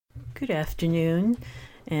Good afternoon,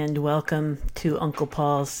 and welcome to Uncle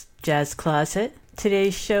Paul's Jazz Closet.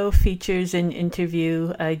 Today's show features an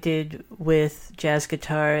interview I did with jazz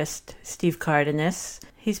guitarist Steve Cardenas.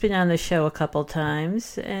 He's been on the show a couple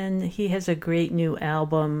times, and he has a great new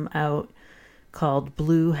album out called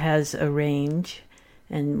Blue Has a Range,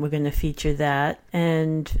 and we're going to feature that.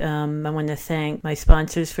 And I want to thank my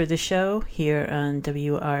sponsors for the show here on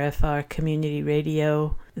WRFR Community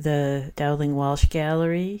Radio, the Dowling Walsh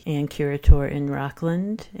Gallery and Curator in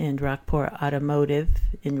Rockland, and Rockport Automotive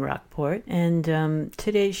in Rockport. And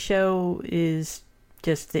today's show is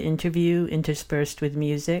just the interview interspersed with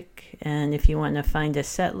music. And if you want to find a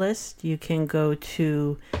set list, you can go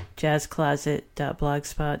to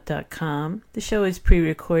jazzcloset.blogspot.com. The show is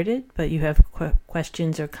pre-recorded, but you have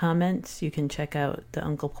questions or comments, you can check out the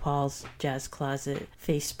Uncle Paul's Jazz Closet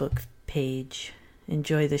Facebook page.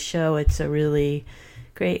 Enjoy the show. It's a really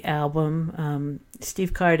great album.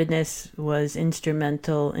 Steve Cardenas was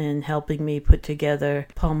instrumental in helping me put together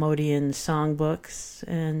Paul Motian songbooks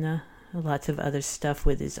and lots of other stuff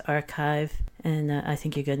with his archive. And I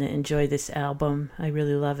think you're going to enjoy this album. I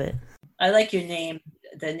really love it. I like your name,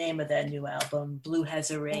 the name of that new album, Blue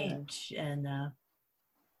Has a Range. And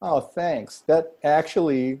oh, thanks. That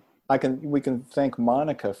actually, we can thank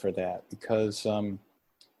Monica for that, because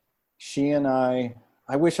she and I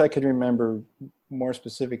wish I could remember more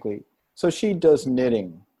specifically. So she does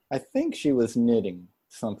knitting. I think she was knitting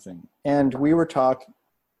something. And we were talking,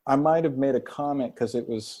 I might have made a comment because it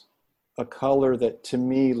was a color that to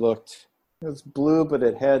me looked, it was blue, but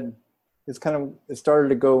it started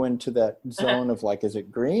to go into that zone of like, is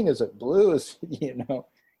it green? Is it blue? And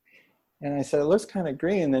I said, it looks kind of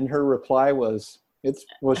green. And then her reply was,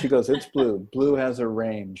 she goes, it's blue. Blue has a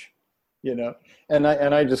range, And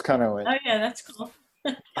I just kind of went, oh yeah, that's cool.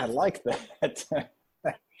 I like that.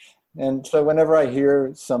 And so whenever I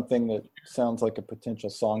hear something that sounds like a potential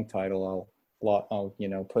song title, I'll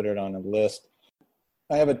put it on a list.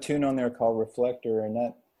 I have a tune on there called Reflector, and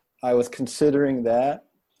that I was considering that,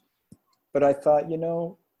 but I thought,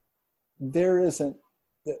 there isn't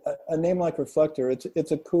a name like Reflector.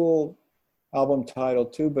 It's a cool album title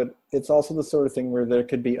too, but it's also the sort of thing where there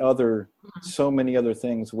could be so many other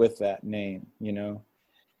things with that name,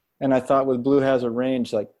 And I thought with Blue Has a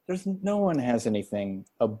Range, like no one has anything,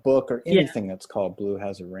 a book or anything that's called Blue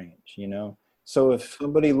Has a Range, So if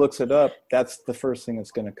somebody looks it up, that's the first thing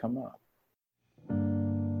that's going to come up.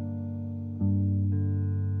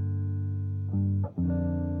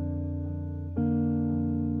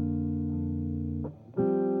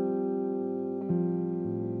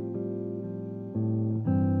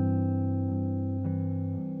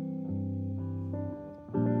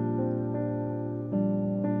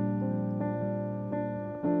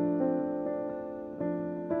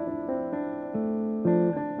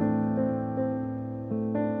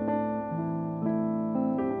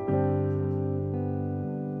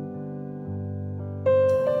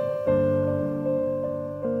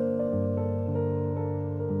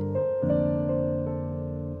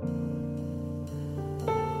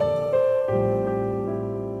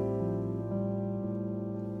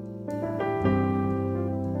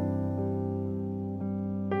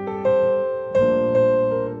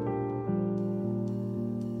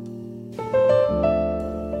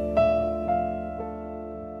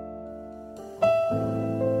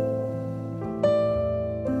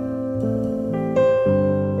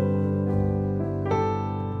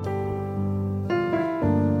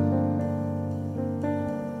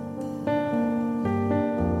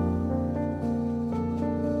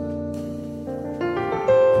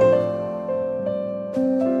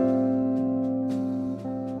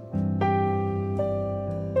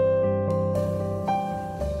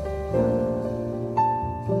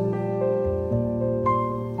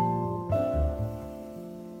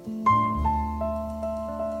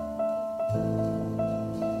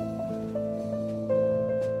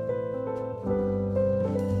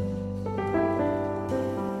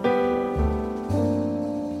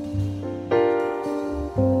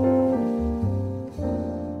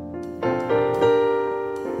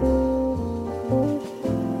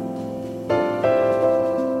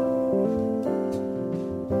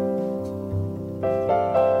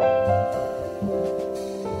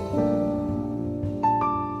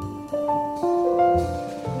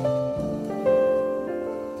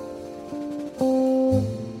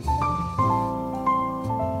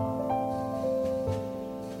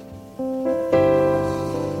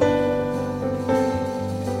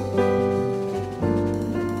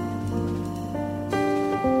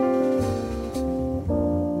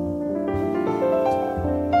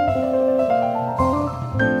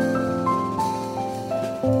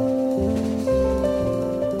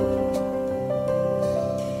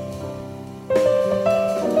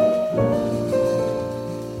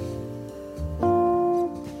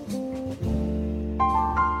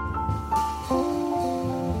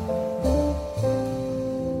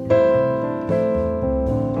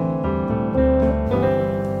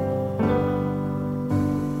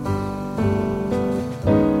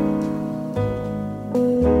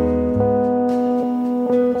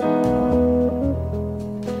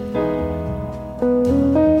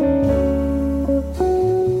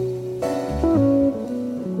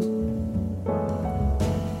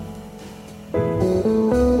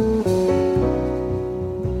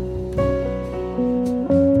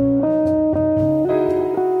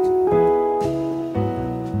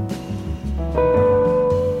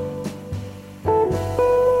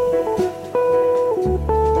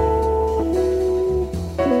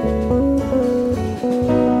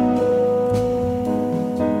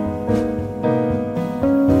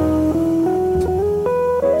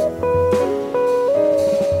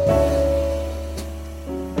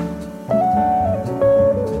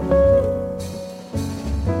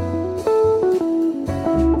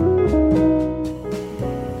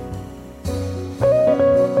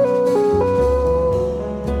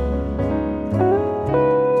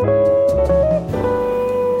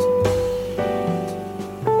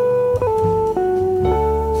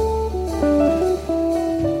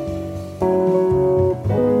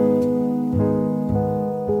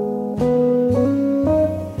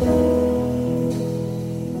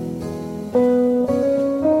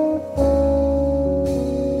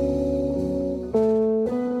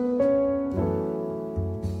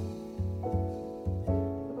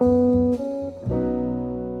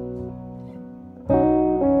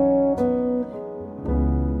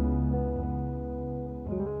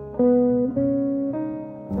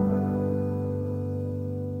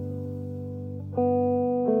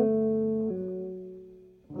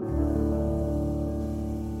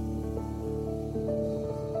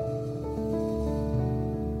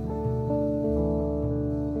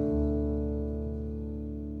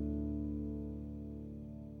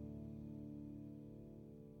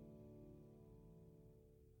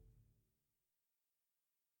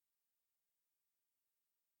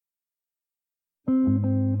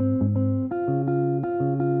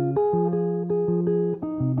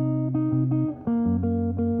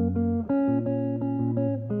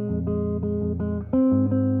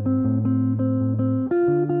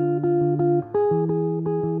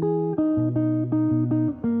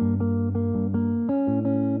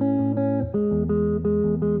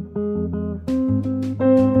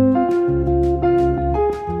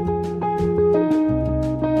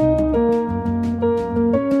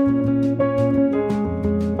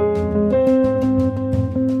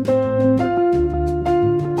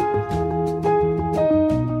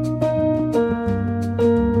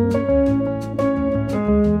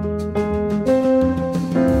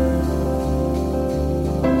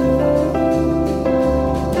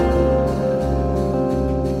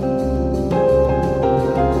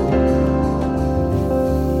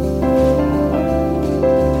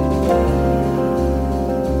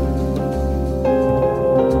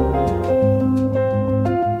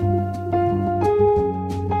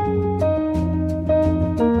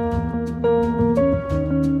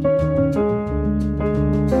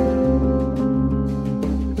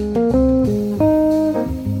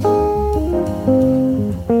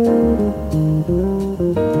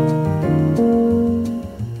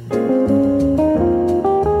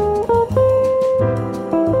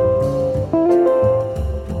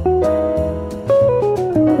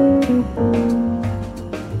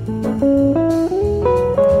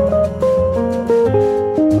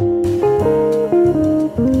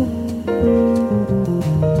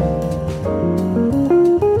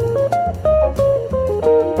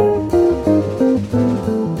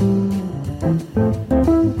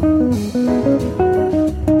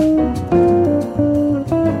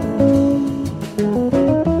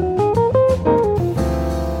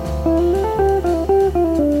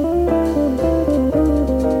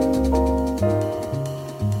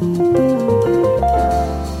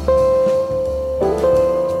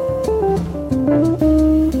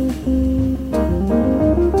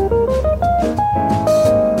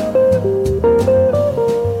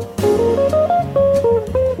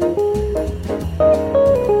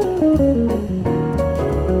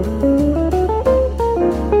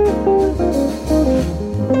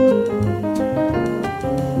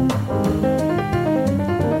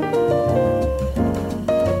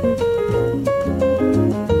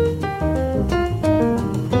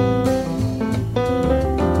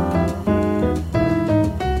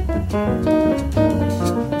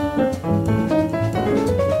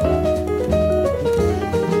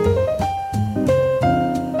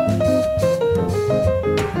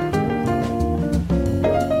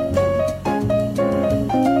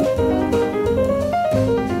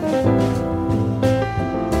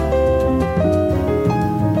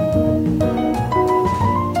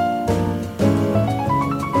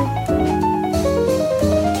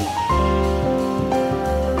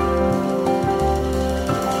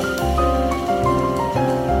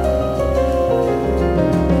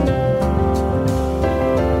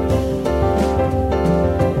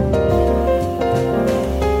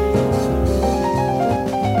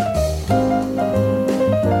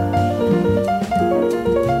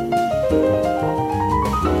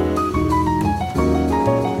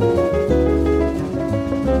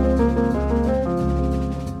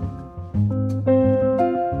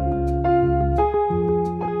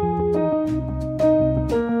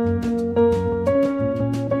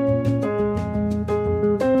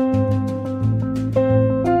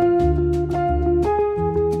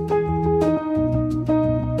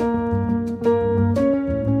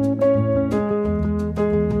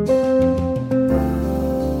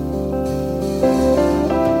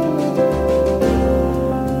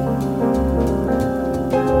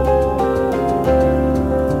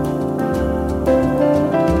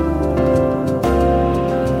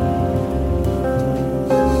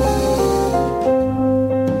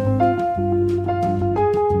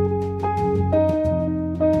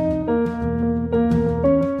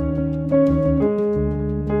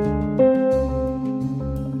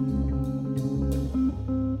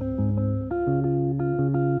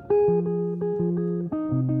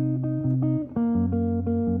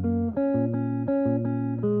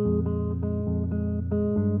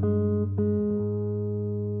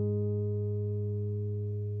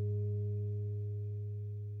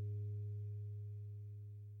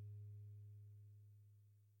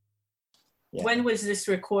 Yeah. When was this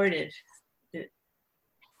recorded?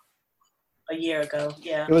 A year ago,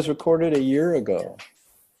 yeah. It was recorded a year ago.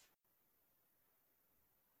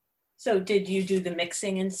 So did you do the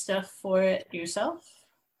mixing and stuff for it yourself?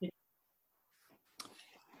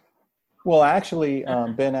 Well, actually,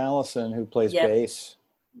 Ben Allison, who plays Yep. bass,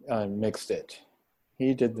 mixed it.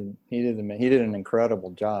 he did an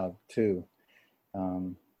incredible job too.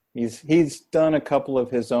 He's done a couple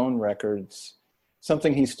of his own records,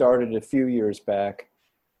 something he started a few years back,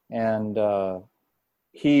 and I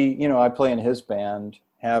play in his band,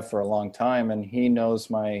 have for a long time, and he knows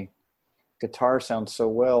my guitar sounds so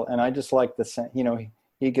well, and I just like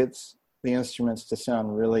he gets the instruments to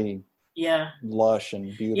sound really lush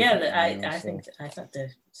and beautiful. Yeah, I thought the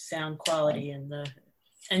sound quality and the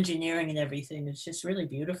engineering and everything is just really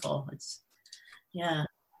beautiful. Yeah,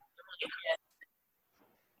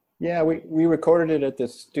 we recorded it at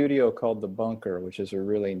this studio called The Bunker, which is a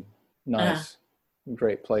really nice,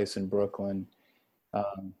 great place in Brooklyn,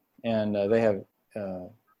 and they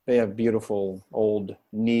have beautiful old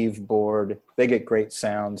Neve board. They get great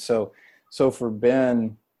sound. So for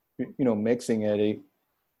Ben, mixing it,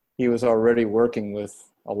 he was already working with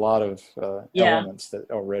a lot of elements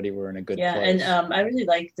that already were in a good place. And I really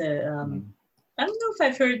like the. I don't know if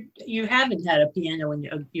I've heard, you haven't had a piano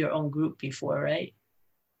in your own group before, right?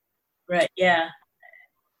 Right. Yeah.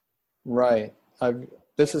 Right.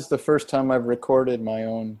 This is the first time I've recorded my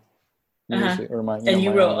own music or my. And you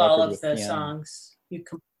my wrote own all record of the piano. songs. You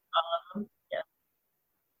composed all of them. Yeah.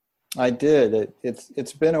 I did.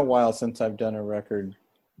 It's been a while since I've done a record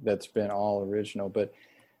that's been all original, but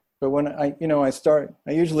when I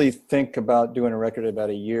usually think about doing a record about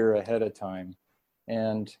a year ahead of time,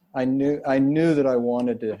 and I knew that I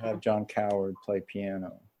wanted to have John Coward play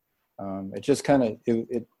piano. It just kind of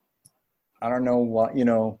it I don't know what,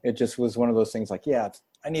 it just was one of those things like, I'd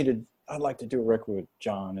like to do a record with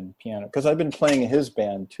John and piano, because I've been playing in his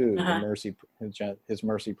band too, his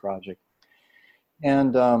Mercy project,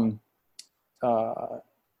 and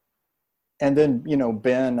then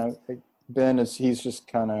Ben he's just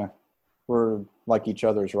kind of, we're like each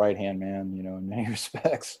other's right hand man, in many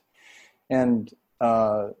respects, and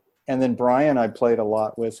then Brian I played a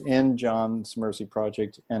lot with in John's Mercy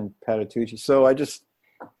project and Patitucci, so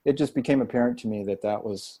it just became apparent to me that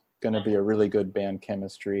was going to be a really good band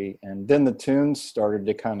chemistry, and then the tunes started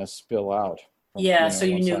to kind of spill out. So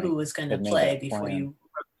you knew who was going to play before you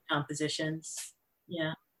wrote compositions.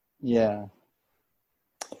 Yeah.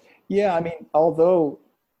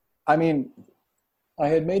 I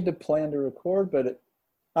had made the plan to record, but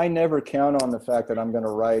I never count on the fact that I'm going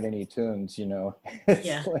to write any tunes.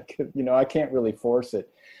 It's like, I can't really force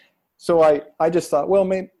it. So I just thought, well,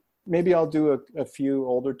 maybe I'll do a few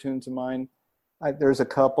older tunes of mine. There's a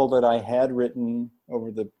couple that I had written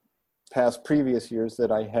over the previous years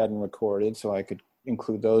that I hadn't recorded, so I could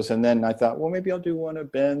include those. And then I thought, well, maybe I'll do one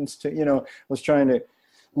of Ben's too. I was trying to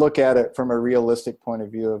look at it from a realistic point of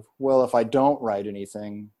view of, well, if I don't write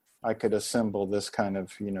anything, I could assemble this kind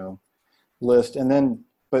of, list. And then,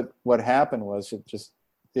 but what happened was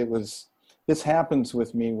this happens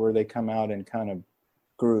with me where they come out in kind of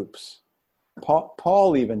groups.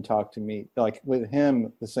 Paul even talked to me, like with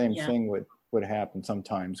him, the same thing would happen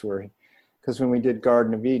sometimes, because when we did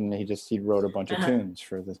Garden of Eden, he wrote a bunch of tunes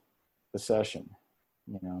for the session,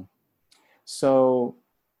 So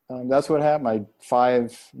that's what happened. My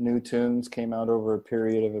 5 new tunes came out over a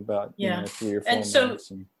period of about 3 or 4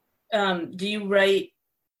 months. And do you write?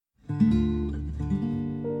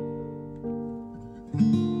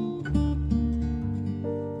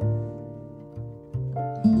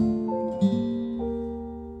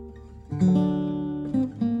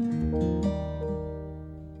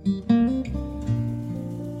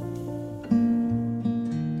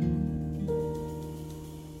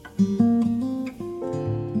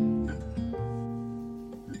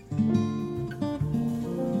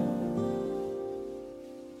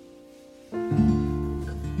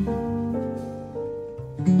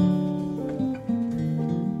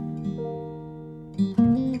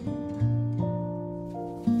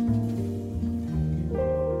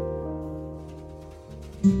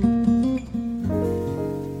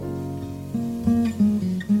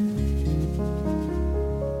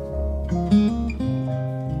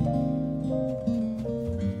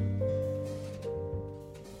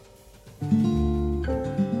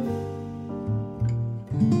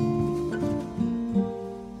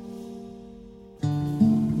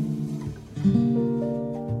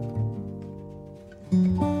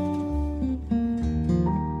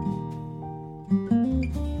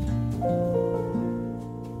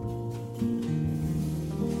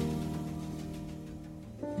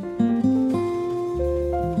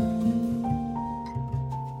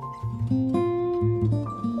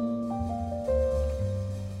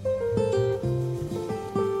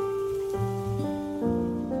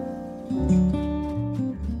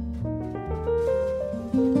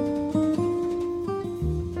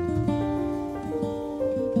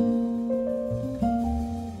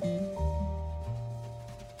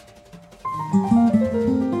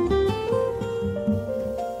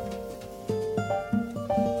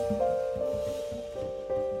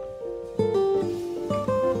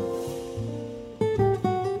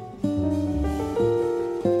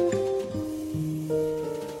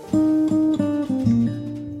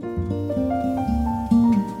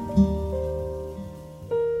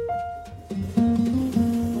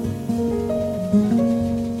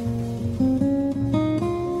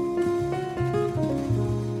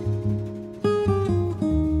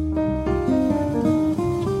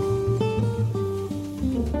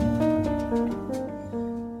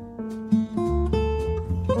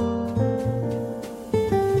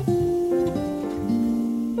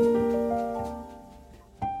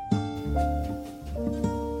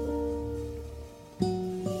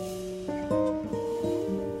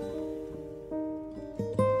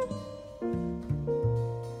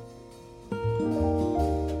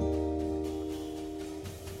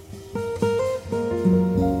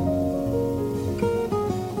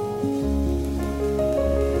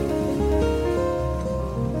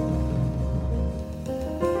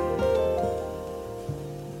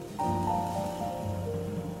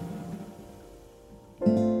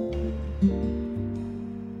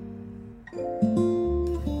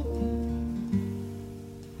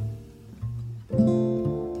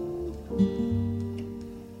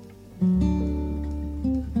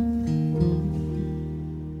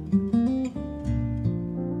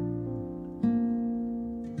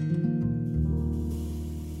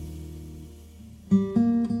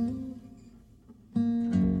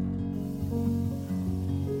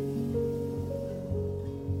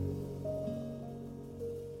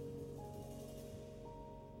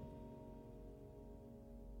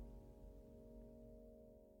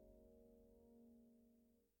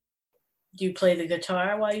 Do you play the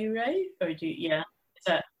guitar while you write, or do you, yeah?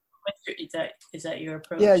 Is that your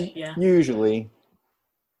approach? Yeah, Yeah. usually.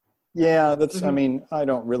 Yeah, that's. I Mhm. mean, I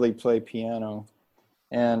don't really play piano,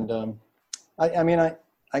 and I mean, I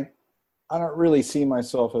don't really see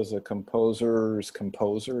myself as a composer's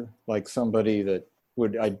composer, like somebody that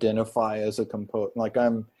would identify as a composer. Like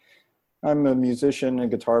I'm a musician and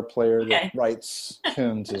guitar player that Okay. writes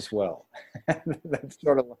tunes as well. That's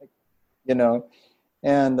sort of like, you know,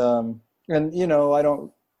 and you know, I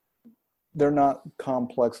don't. They're not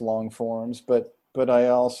complex long forms, but I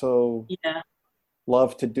also Yeah.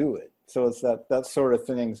 love to do it. So it's that sort of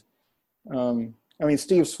things. I mean,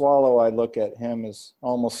 Steve Swallow, I look at him as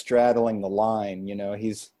almost straddling the line. You know,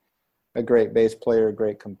 he's a great bass player, a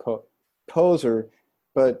great composer,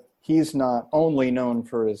 but he's not only known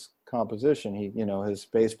for his composition. He, you know, his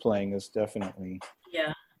bass playing is definitely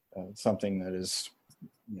Yeah. something that is,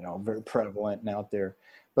 you know, very prevalent and out there.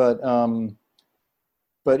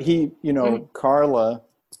 But he, you know, Carla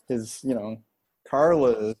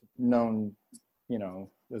Carla is known, you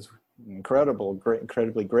know, as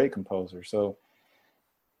incredibly great composer.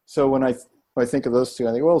 So when I think of those two,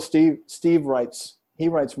 I think, well, Steve writes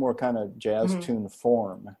more kind of jazz tune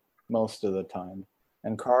form most of the time,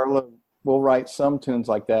 and Carla will write some tunes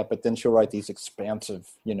like that, but then she'll write these expansive,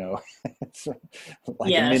 you know,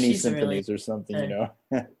 like Yeah, mini she's symphonies really or something, you know.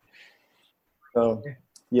 So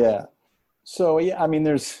yeah, I mean,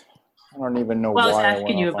 I don't even know Well, I was why I went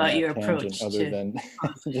asking you off on about that your tangent, approach other to than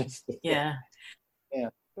just yeah. yeah.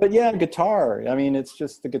 But yeah, guitar. I mean, it's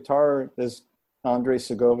just the guitar, as Andre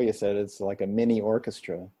Segovia said, it's like a mini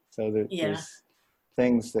orchestra. So Yeah. there's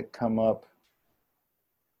things that come up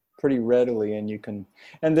pretty readily, and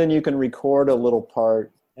then you can record a little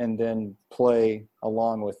part and then play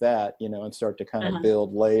along with that, you know, and start to kind of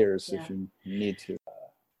build layers if you need to.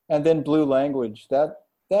 And then Blue Language, that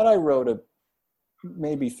I wrote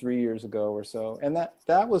maybe 3 years ago or so, and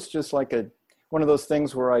that was just like one of those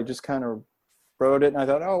things where I just kind of wrote it and I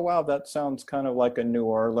thought, oh wow, that sounds kind of like a New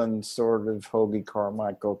Orleans sort of Hoagie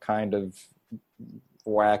Carmichael kind of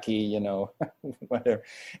wacky, you know, whatever.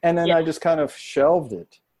 And then I just kind of shelved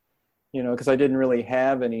it, you know, because I didn't really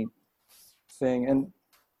have anything, and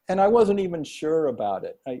I wasn't even sure about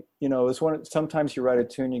it. You know, it's sometimes you write a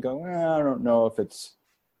tune, you go, well, I don't know if it's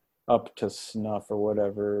up to snuff or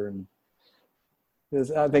whatever, and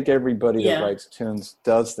I think everybody that writes tunes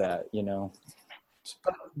does that, you know.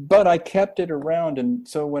 But I kept it around, and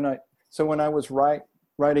so when I was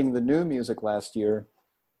writing the new music last year,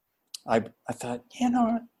 I thought, you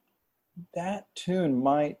know, that tune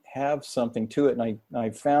might have something to it, and I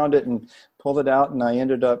found it and pulled it out, and I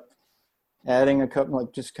ended up adding a couple,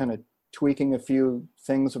 like just kind of tweaking a few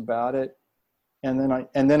things about it, and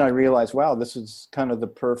then I realized, wow, this is kind of the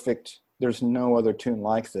perfect. There's no other tune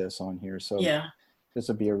like this on here, so this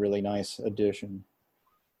would be a really nice addition.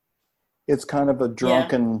 It's kind of a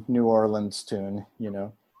drunken New Orleans tune, you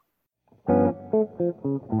know.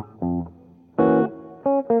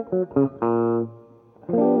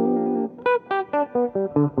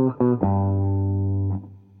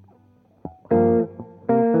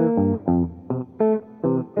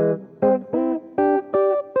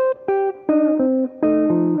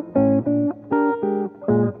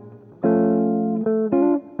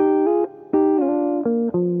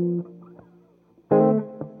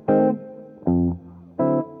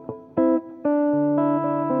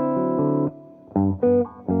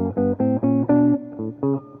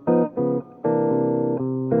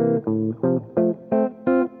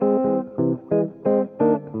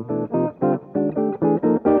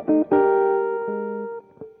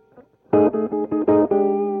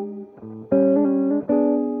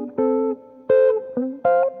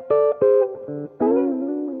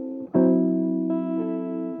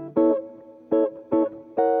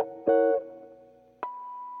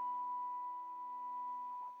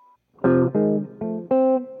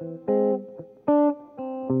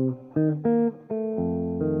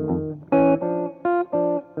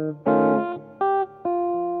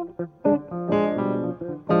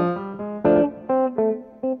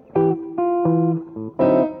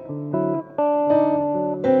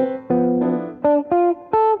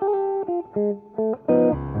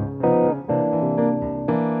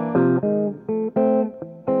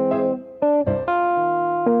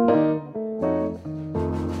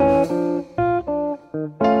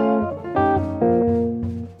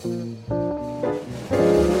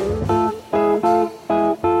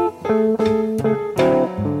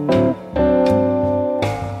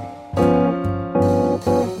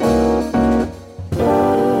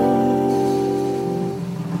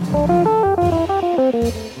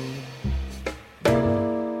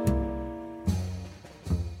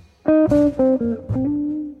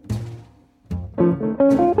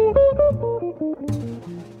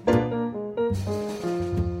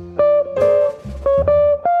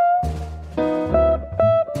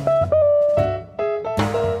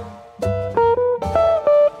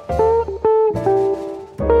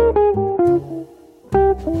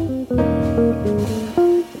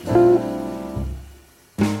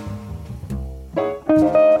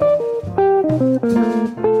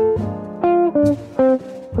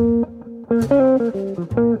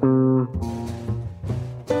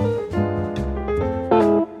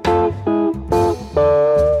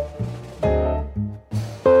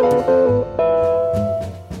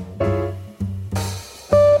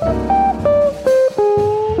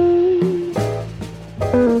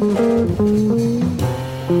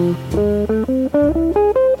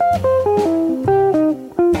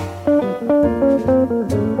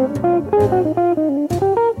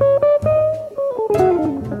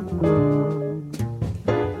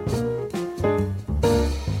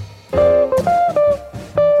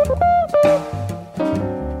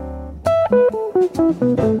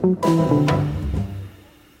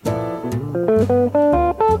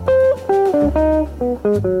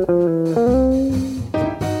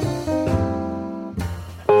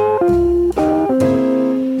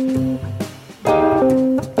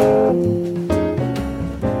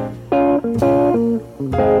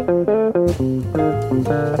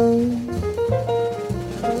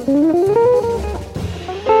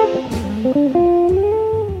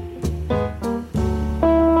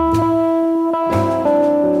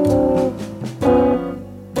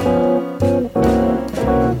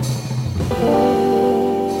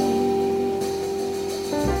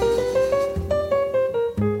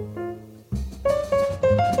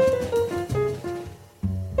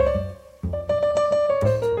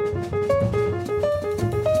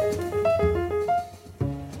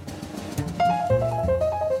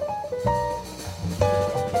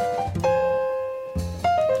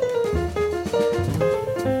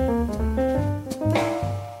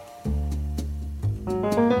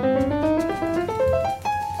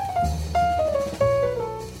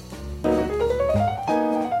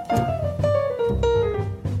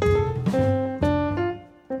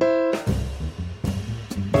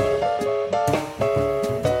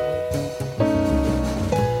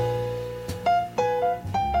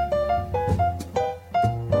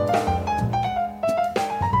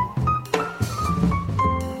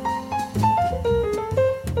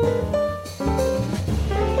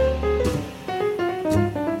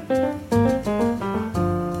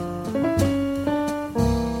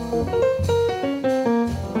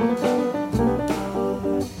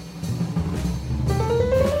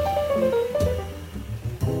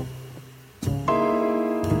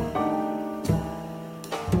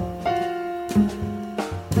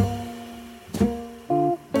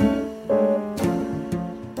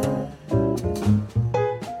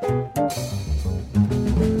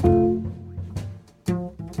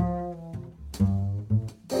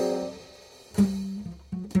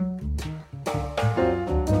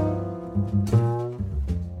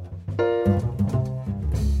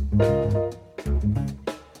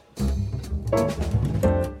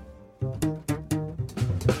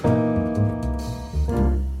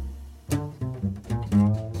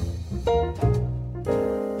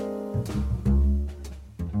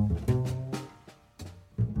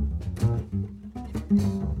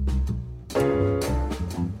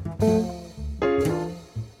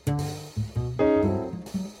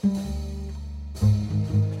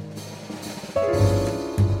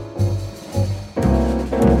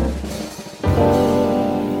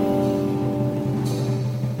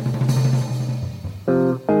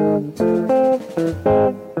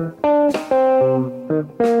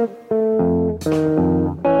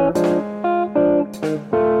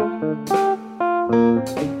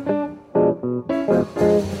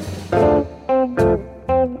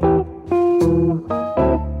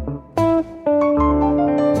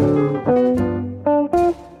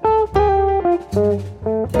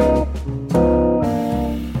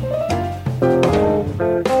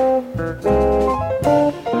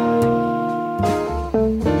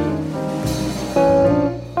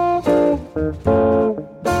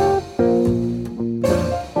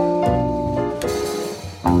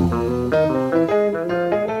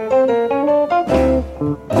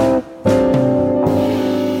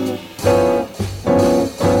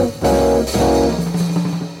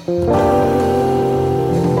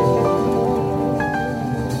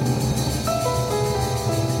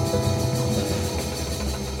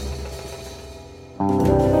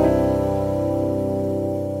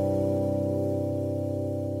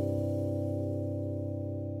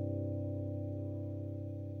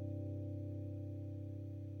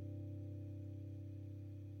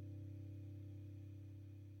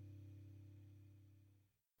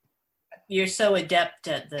 You're so adept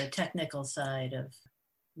at the technical side of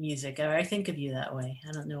music, or I think of you that way.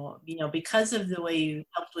 I don't know, because of the way you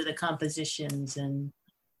helped with the compositions and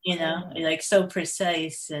like so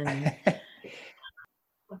precise and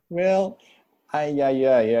Well,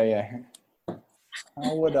 yeah.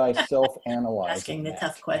 How would I self-analyze asking the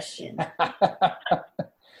tough question. that?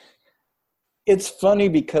 It's funny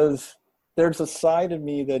because there's a side of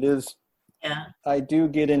me that is, Yeah. I do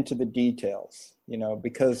get into the details,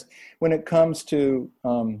 because when it comes to,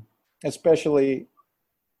 especially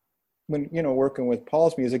when, working with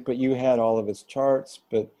Paul's music, but you had all of his charts,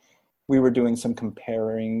 but we were doing some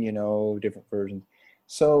comparing, different versions.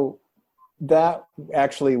 So that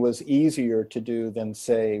actually was easier to do than,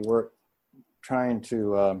 say, we're trying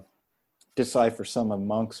to decipher some of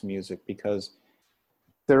Monk's music, because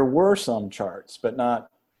there were some charts,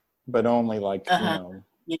 but only like, Yeah.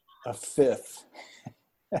 a fifth,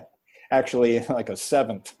 actually like a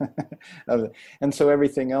seventh. And so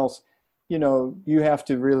everything else, you have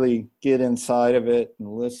to really get inside of it and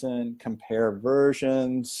listen, compare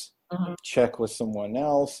versions, check with someone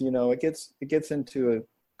else. It gets into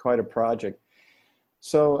quite a project.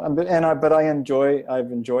 So, but I've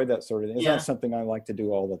enjoyed that sort of thing. It's not something I like to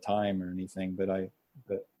do all the time or anything, but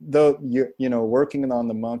though working on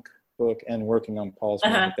the Monk book and working on Paul's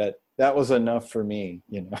music, that was enough for me,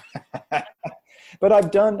 But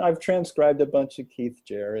I've transcribed a bunch of Keith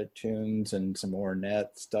Jarrett tunes and some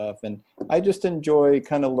Ornette stuff, and I just enjoy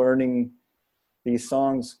kind of learning these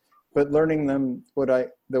songs, but learning them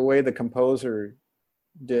the way the composer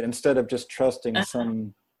did, instead of just trusting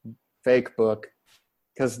some fake book,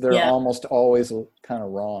 because they're almost always kind of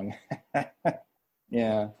wrong.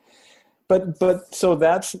 Yeah. But so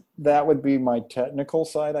that would be my technical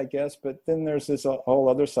side, I guess. But then there's this whole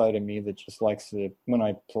other side of me that just likes to, when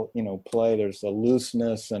I play, there's a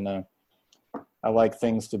looseness, and I like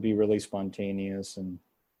things to be really spontaneous and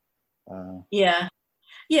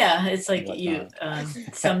it's like you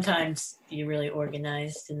sometimes you're really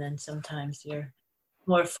organized, and then sometimes you're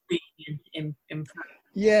more free and improvising.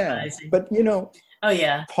 Yeah, but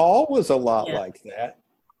Paul was a lot like that.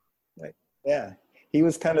 He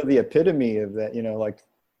was kind of the epitome of that, like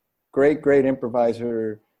great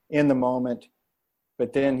improviser in the moment,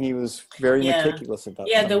 but then he was very meticulous about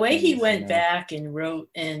the way he went back and wrote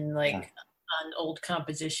in on old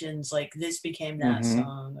compositions, like this became that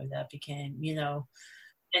song, or that became,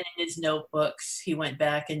 and in his notebooks he went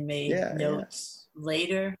back and made notes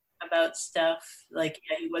later about stuff. Like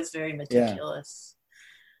he was very meticulous.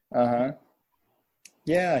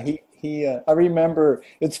 He I remember,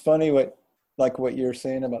 it's funny what you're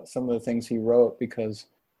saying about some of the things he wrote, because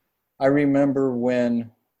I remember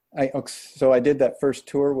when I did that first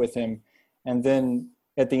tour with him, and then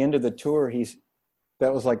at the end of the tour,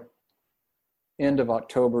 that was like end of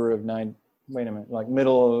October of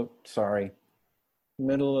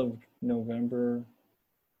middle of November,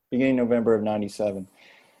 beginning November of 97.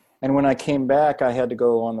 And when I came back, I had to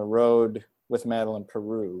go on the road with Madeleine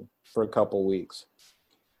Peru for a couple weeks.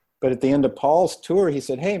 But at the end of Paul's tour, he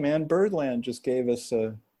said, "Hey man, Birdland just gave us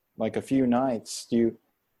a few nights.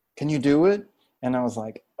 Can you do it?" And I was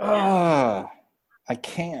like, I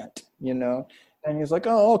can't, And he's like,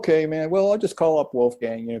 "Oh, okay, man. Well, I'll just call up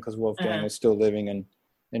Wolfgang, because Wolfgang was still living in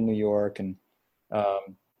New York." And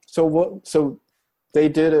so they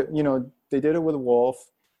did it, they did it with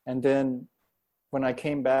Wolf. And then when I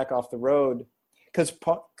came back off the road, because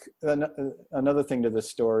another thing to this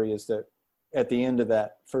story is that at the end of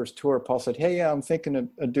that first tour, Paul said, "Hey, I'm thinking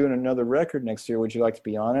of doing another record next year. Would you like to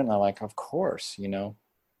be on it?" And I'm like, "Of course,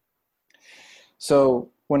 So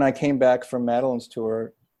when I came back from Madeleine's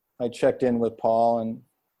tour, I checked in with Paul and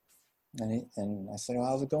I said, "Oh,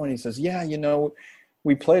 how's it going?" He says, "Yeah,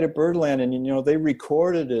 we played at Birdland, and they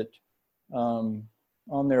recorded it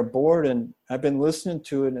on their board, and I've been listening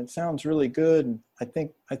to it, and it sounds really good. And I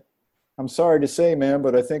think I'm sorry to say, man,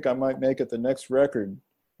 but I think I might make it the next record,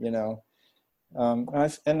 And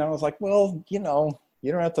I was like, "Well, you don't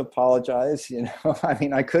have to apologize, I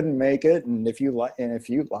mean, I couldn't make it, and if you like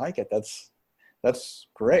it, that's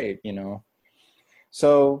great,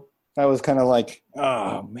 So I was kind of like,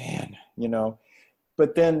 "Oh man,"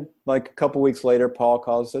 But then, like a couple weeks later, Paul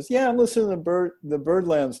calls and says, "Yeah, I'm listening to the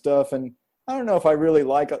Birdland stuff, and I don't know if I really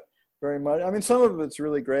like it very much. I mean, some of it's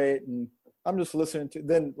really great, and I'm just listening to."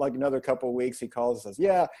 Then, like another couple of weeks, he calls and says,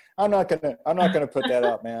 "Yeah, I'm not gonna put that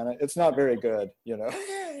up, man. It's not very good,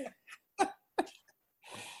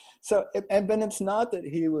 So, but it's not that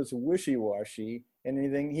he was wishy-washy and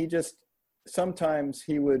anything. He just sometimes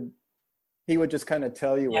he would just kind of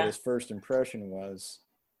tell you what his first impression was,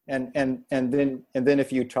 and then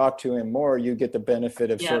if you talk to him more, you get the benefit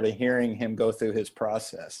of sort of hearing him go through his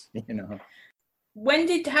process,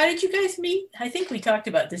 How did you guys meet? I think we talked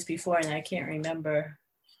about this before and I can't remember.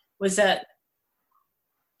 Was that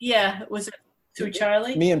Yeah, was it through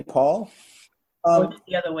Charlie? Me and Paul? Or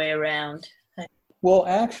the other way around? Well,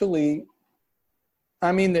 actually,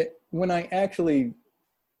 I mean, when I actually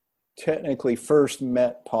technically first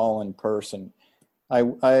met Paul in person, I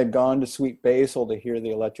had gone to Sweet Basil to hear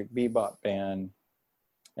the Electric Bebop Band,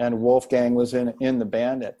 and Wolfgang was in the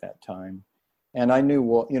band at that time, and I knew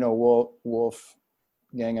Wolfgang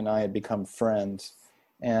and I had become friends,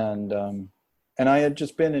 and I had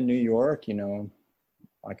just been in New York,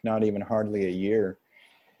 like not even hardly a year,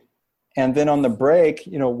 and then on the break,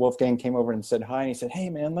 Wolfgang came over and said hi, and he said, "Hey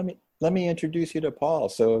man, let me introduce you to Paul."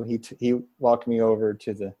 So he walked me over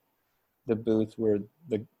to the booth where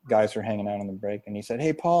the guys were hanging out on the break, and he said,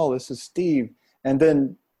 "Hey Paul, this is Steve." And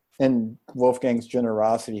then in Wolfgang's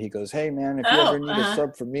generosity, he goes, "Hey man, if you ever need a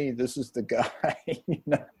sub for me, this is the guy."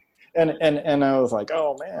 And I was like,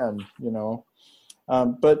 "Oh man,"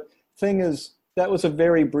 but thing is, that was a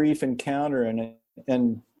very brief encounter,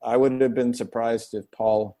 and I would have been surprised if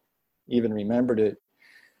Paul even remembered it.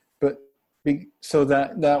 But so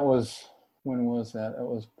that was, when was that? It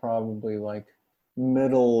was probably like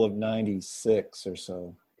middle of 96 or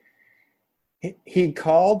so. He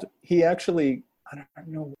called, he actually, I don't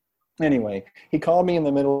know. Anyway, he called me in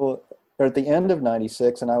the middle or at the end of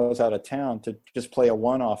 96, and I was out of town to just play a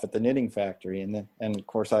one-off at the Knitting Factory. And of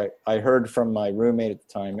course I heard from my roommate at the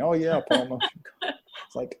time, "Oh yeah, Paul Motion."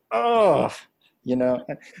 It's like, oh,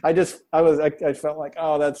 I felt like,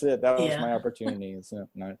 oh, that's it. That was my opportunity. It's not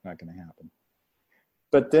going to happen.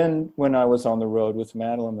 But then when I was on the road with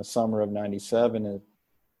Madeline the summer of 97,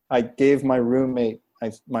 I gave my roommate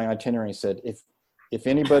my itinerary, said, if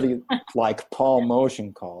anybody like Paul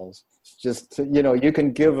Motion calls, just, you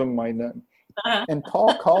can give him my name. And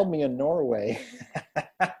Paul called me in Norway,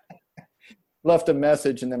 left a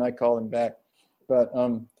message, and then I called him back. But,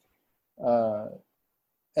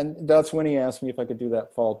 and that's when he asked me if I could do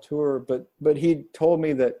that fall tour. But he told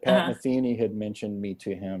me that Pat Metheny had mentioned me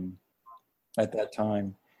to him at that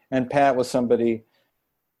time. And Pat was somebody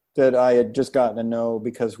that I had just gotten to know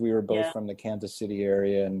because we were both from the Kansas City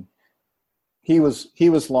area, and he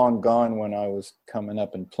was long gone when I was coming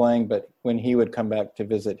up and playing, but when he would come back to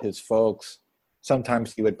visit his folks,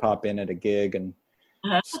 sometimes he would pop in at a gig and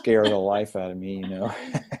scare the life out of me,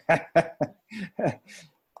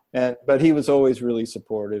 but he was always really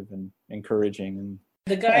supportive and encouraging. And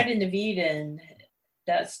The Garden of Eden,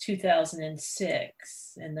 that's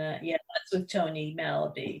 2006, and that's with Tony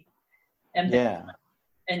Malaby.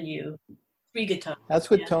 And you, three guitars. That's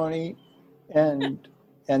with Tony, and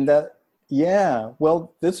that,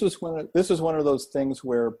 well, this was one of those things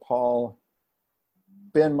where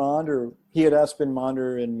Ben Monder, he had asked Ben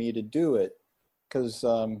Monder and me to do it, because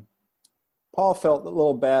Paul felt a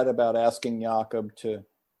little bad about asking Jakob to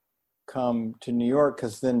come to New York,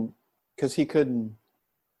 because he couldn't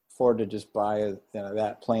afford to just buy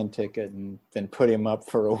that plane ticket and then put him up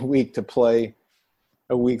for a week to play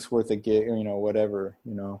a week's worth of gig, whatever,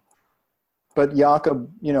 But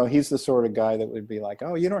Jakob, he's the sort of guy that would be like,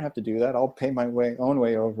 "Oh, you don't have to do that. I'll pay my own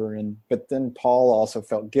way over." But then Paul also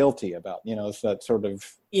felt guilty about, it's that sort of,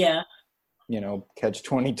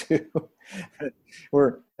 catch-22,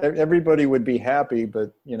 where everybody would be happy,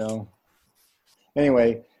 but,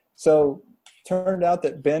 Anyway, so turned out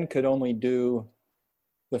that Ben could only do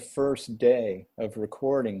the first day of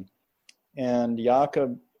recording, and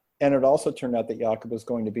it also turned out that Jakob was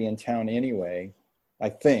going to be in town anyway. I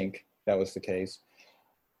think that was the case.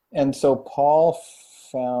 And so Paul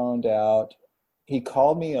found out, he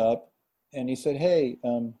called me up and he said, "Hey,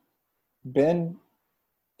 Ben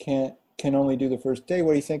can only do the first day.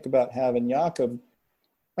 What do you think about having Jakob?"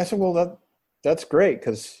 I said, "Well, that's great,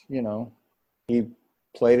 because, he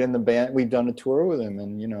played in the band. We've done a tour with him,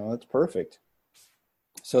 and, that's perfect."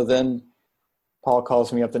 So then Paul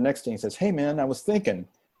calls me up the next day and says, "Hey man, I was thinking,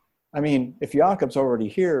 if Jakob's already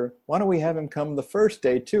here, why don't we have him come the first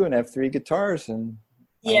day too and have three guitars?" And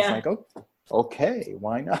I was like, "Oh, okay,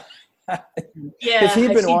 why not?" Because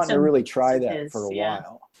he'd been wanting to really try that for a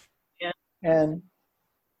while. Yeah.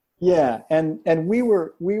 And we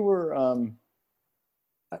were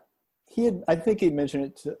I think he mentioned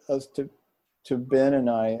it to us, to Ben and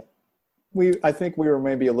I. I think we were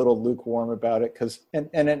maybe a little lukewarm about it, because and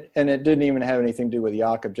it didn't even have anything to do with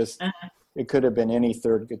Jakob. Just it could have been any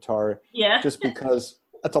third guitar. Yeah. Just because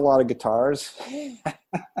that's a lot of guitars,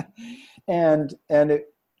 and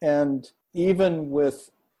even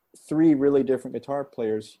with three really different guitar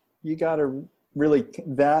players, you got to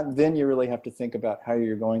then you really have to think about how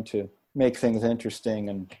you're going to make things interesting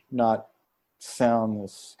and not sound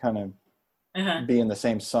this kind of be in the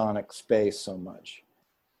same sonic space so much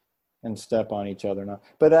and step on each other.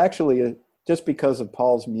 But actually, just because of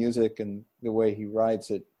Paul's music and the way he writes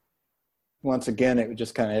it, once again, it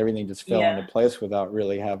just kind of everything just fell into place without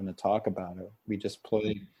really having to talk about it. We just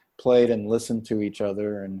played and listened to each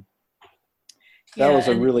other, and that was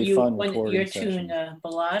a really fun recording your session. Tune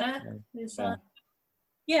Ballata is on.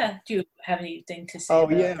 Yeah. Do you have anything to say about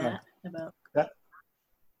that? About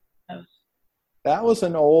that was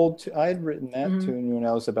an old. I had written that tune when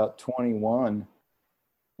I was about 21,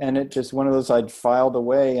 and it just one of those I'd filed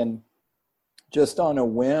away, and just on a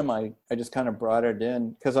whim, I just kind of brought it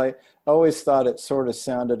in because I always thought it sort of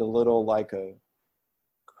sounded a little like a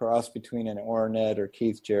cross between an Ornette or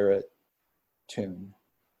Keith Jarrett tune.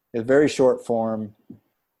 It's very short form,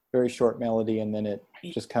 very short melody, and then it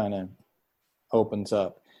just kind of opens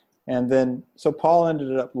up. And then, so Paul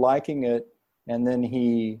ended up liking it, and then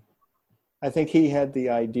I think he had the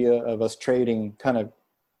idea of us trading,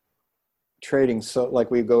 so like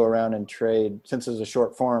we go around and trade, since it's a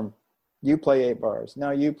short form, you play 8 bars,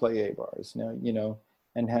 now you play 8 bars, now,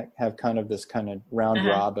 and have kind of this kind of round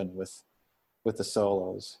robin with the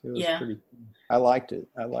solos. It was pretty, I liked it.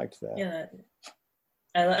 I liked that. Yeah.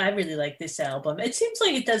 I really like this album. It seems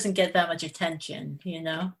like it doesn't get that much attention,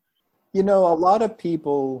 a lot of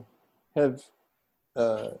people have,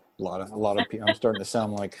 a lot of people, I'm starting to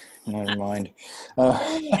sound like, never mind.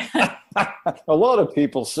 A lot of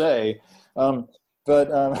people say,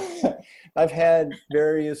 but I've had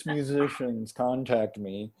various musicians contact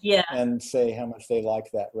me and say how much they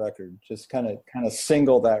like that record, just kind of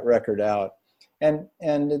single that record out. And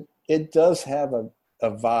it does have a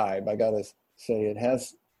vibe. I gotta say, it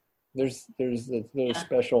has, there's a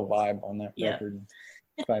special vibe on that record,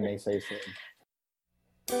 if I may say so.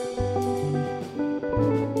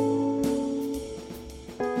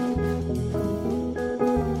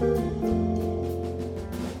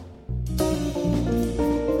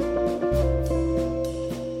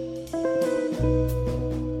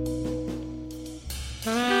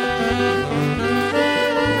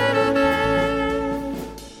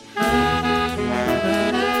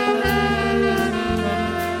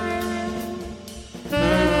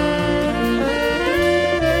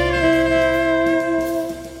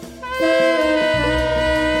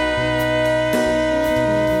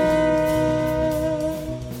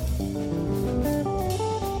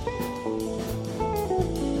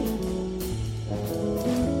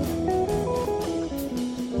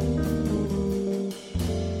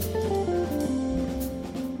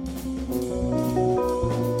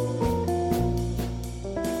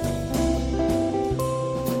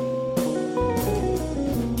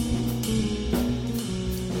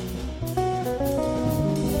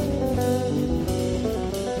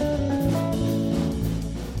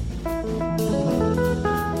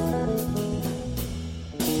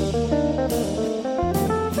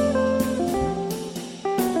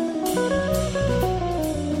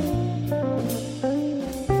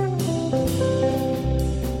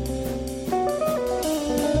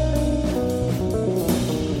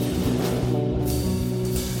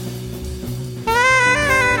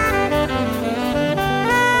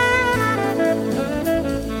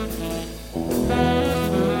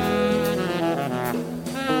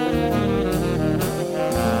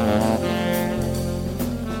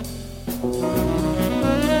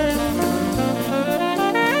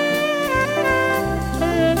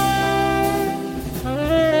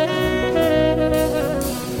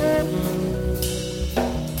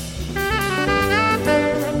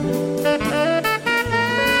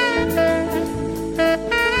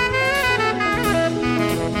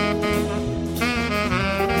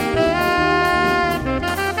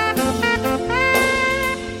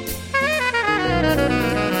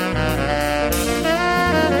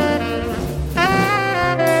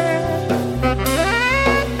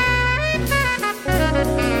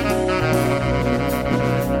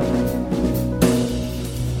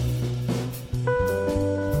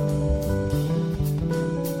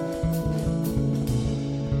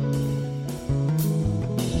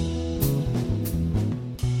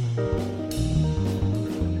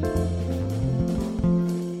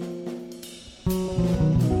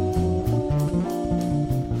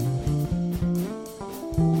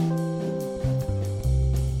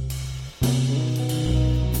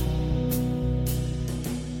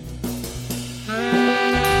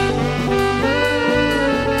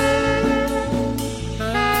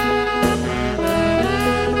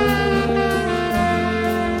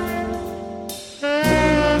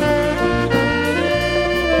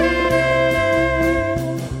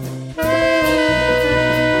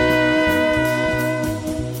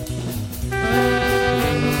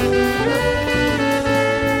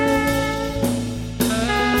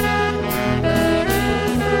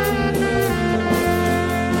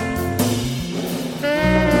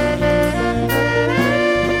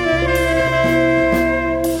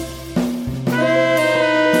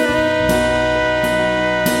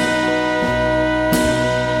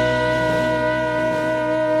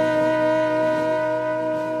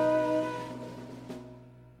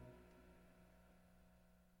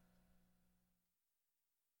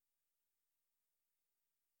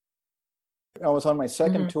 I was on my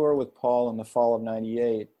second tour with Paul in the fall of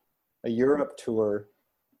 '98, a Europe tour.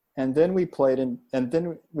 And then we played and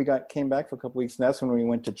then we came back for a couple weeks, and that's when we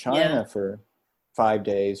went to China for 5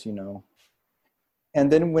 days, you know.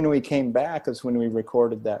 And then when we came back is when we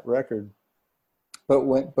recorded that record. But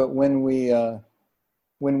when we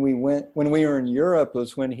were in Europe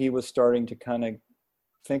was when he was starting to kind of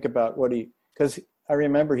think about because I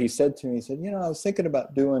remember he said to me, he said, you know, I was thinking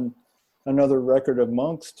about doing another record of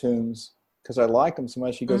Monk's tunes because I like them so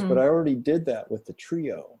much. He goes, but I already did that with the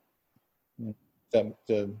trio.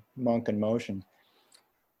 The Monk in Motion.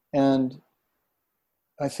 And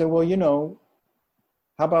I said, well, you know,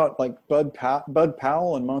 how about like Bud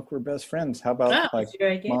Powell and Monk were best friends. How about like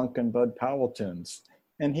Monk and Bud Powell tunes?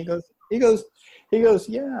 And he goes,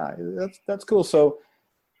 yeah, that's cool. So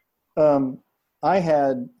I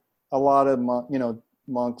had a lot of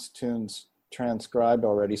Monk's tunes transcribed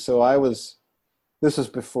already. So this is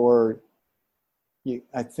before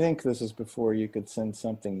I think this is before you could send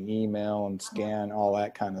something email and scan all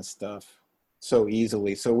that kind of stuff so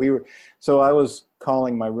easily. So I was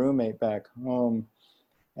calling my roommate back home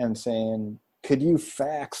and saying, could you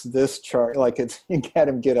fax this chart? Like you had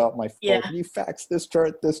him get out my phone. Yeah. Can you fax this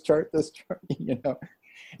chart, you know?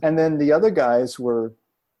 And then the other guys were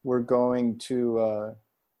going to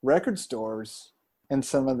record stores in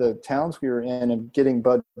some of the towns we were in and getting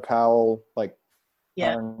Bud Powell, like,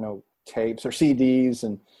 I don't know, tapes or CDs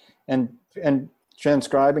and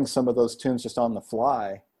transcribing some of those tunes just on the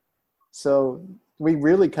fly. So we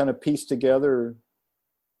really kind of pieced together,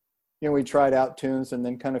 you know, we tried out tunes and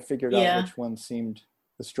then kind of figured out which one seemed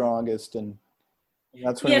the strongest, and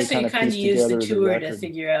that's when we kind of pieced used together the tour to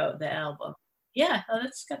figure out the album. Yeah,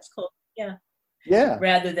 that's cool. Yeah. Yeah.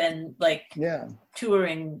 Rather than like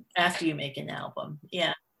touring after you make an album.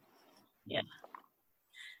 Yeah. Yeah.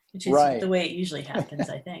 Which is the way it usually happens,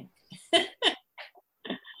 I think.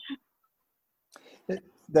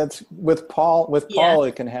 That's with Paul. With Paul,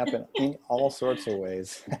 it can happen in all sorts of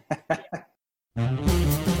ways.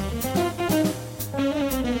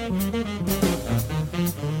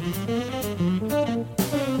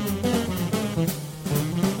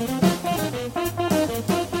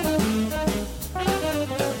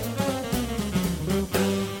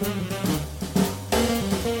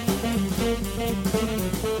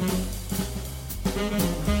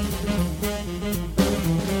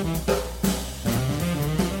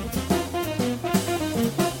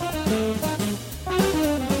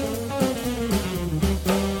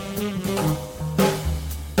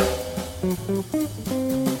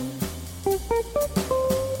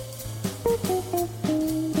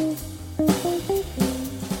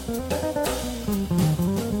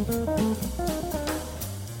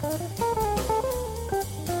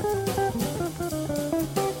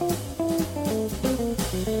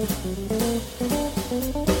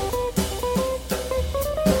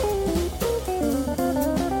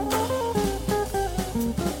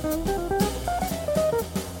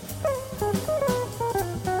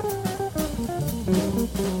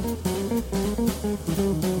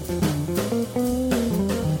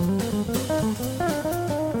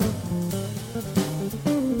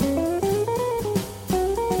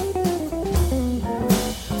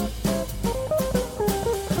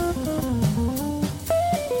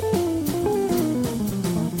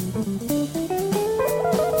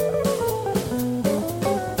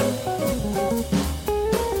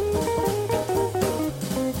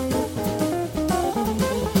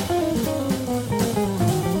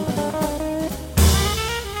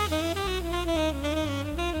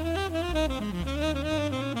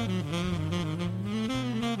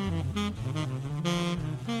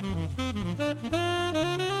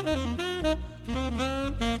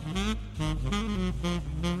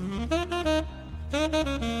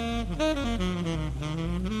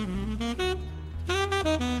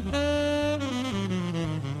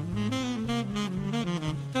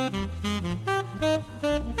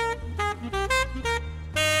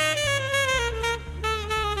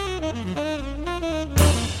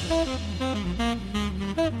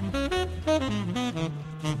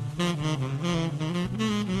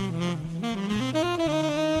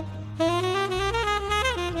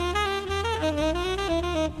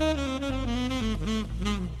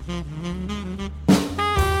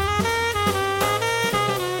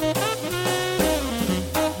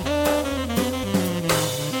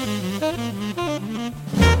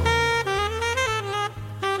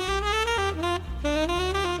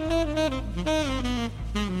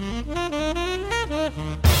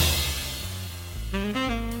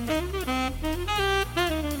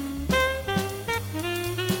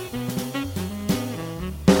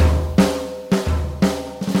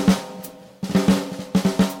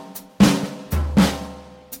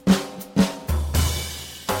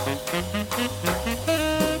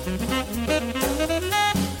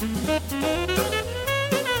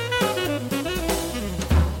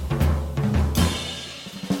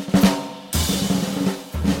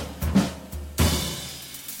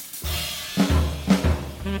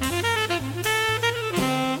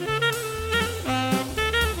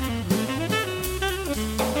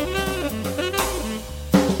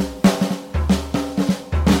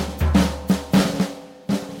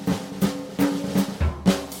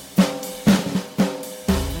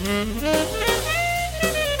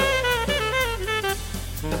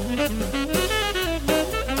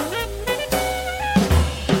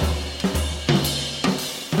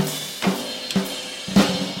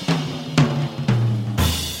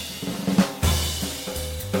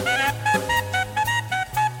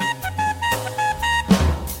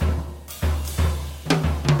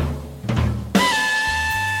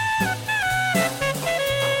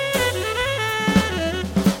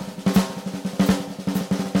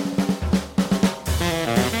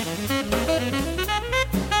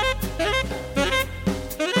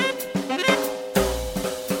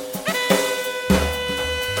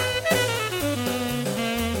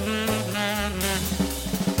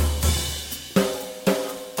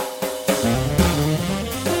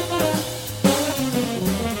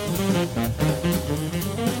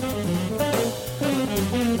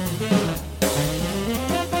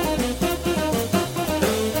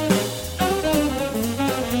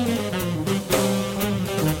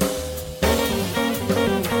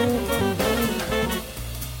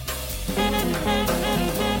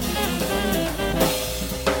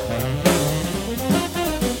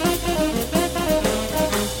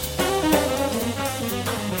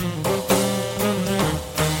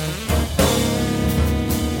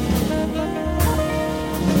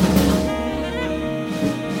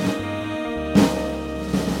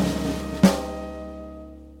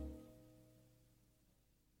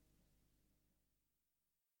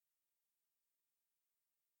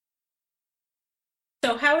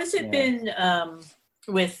 So how has it Yeah. been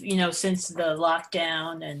with, since the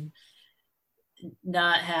lockdown and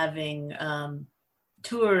not having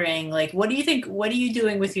touring? Like, what do you think? What are you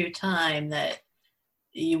doing with your time that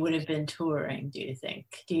you would have been touring, do you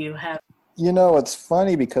think? Do you have? It's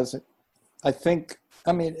funny because I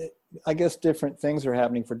guess different things are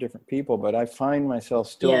happening for different people, but I find myself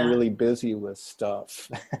still really busy with stuff.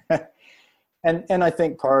 And I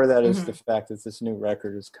think part of that is the fact that this new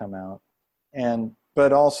record has come out.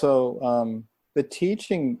 But also the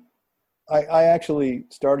teaching, I actually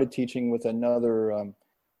started teaching with another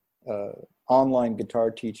online guitar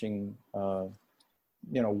teaching,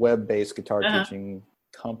 web-based guitar teaching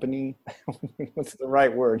company. What's the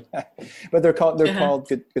right word? But they're called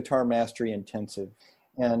Guitar Mastery Intensive,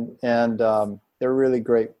 and they're really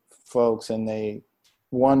great folks. And they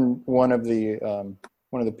one of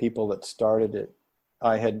the people that started it,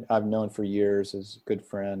 I've known for years as a good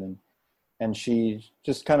friend, and she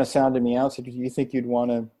just kind of sounded me out. Said, "Do you think you'd want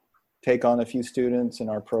to take on a few students in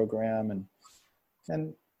our program?"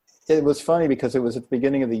 And it was funny because it was at the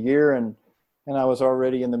beginning of the year, and I was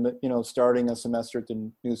already in the starting a semester at the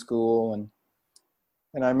new school, and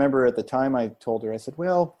I remember at the time I told her, I said,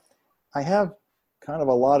 "Well, I have kind of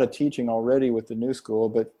a lot of teaching already with the new school,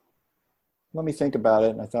 but let me think about it."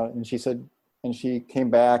 And I thought, and she said, and she came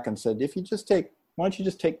back and said, why don't you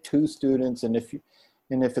just take 2 students, and if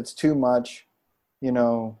it's too much,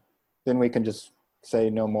 then we can just say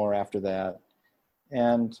no more after that.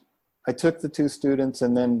 And I took the 2 students,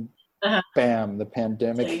 and then bam, the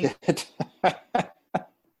pandemic hit.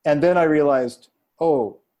 And then I realized,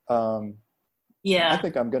 I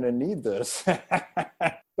think I'm going to need this.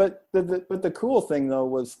 But the cool thing though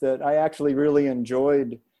was that I actually really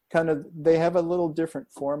enjoyed they have a little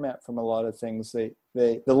different format from a lot of things.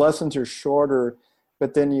 The lessons are shorter,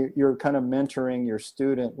 but then you're kind of mentoring your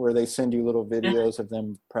student, where they send you little videos of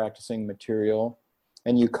them practicing material,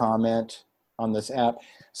 and you comment on this app.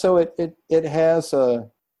 So it has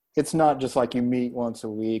it's not just like you meet once a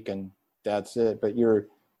week and that's it, but you're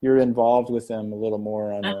involved with them a little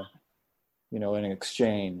more on an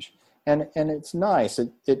exchange, and it's nice.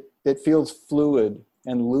 It feels fluid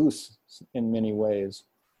and loose in many ways.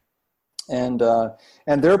 And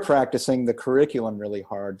they're practicing the curriculum really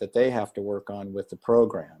hard that they have to work on with the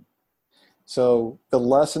program. So the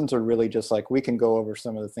lessons are really just like, we can go over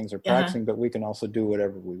some of the things they're practicing, but we can also do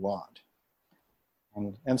whatever we want.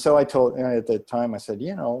 And so I told, at the time I said,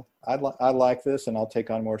 I like this, and I'll take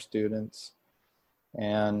on more students.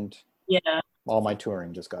 And all my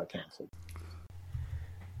touring just got canceled.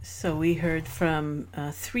 So we heard from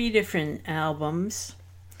 3 different albums,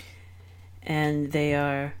 and they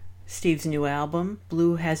are Steve's new album,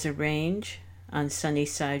 Blue Has a Range, on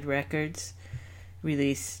Sunnyside Records,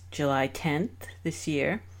 released July 10th this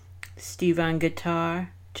year. Steve on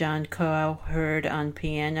guitar, John Cowherd on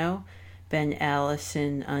piano, Ben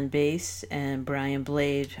Allison on bass, and Brian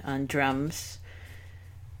Blade on drums.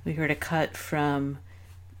 We heard a cut from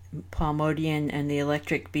Paul Motian and the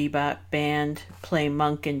Electric Bebop Band, Play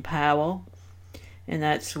Monk and Powell, and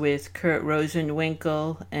that's with Kurt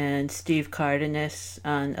Rosenwinkel and Steve Cardenas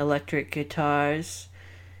on electric guitars,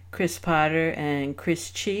 Chris Potter and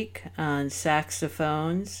Chris Cheek on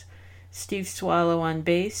saxophones, Steve Swallow on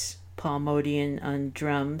bass, Paul Motian on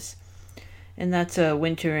drums. And that's a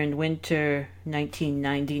Winter and Winter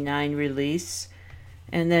 1999 release.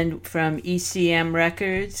 And then from ECM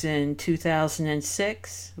Records in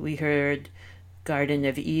 2006, we heard Garden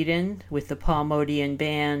of Eden with the Paul Motian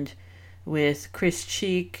Band, with Chris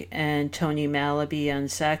Cheek and Tony Malaby on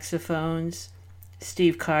saxophones,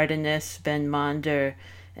 Steve Cardenas, Ben Monder,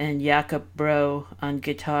 and Jakob Bro on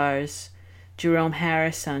guitars, Jerome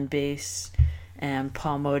Harris on bass, and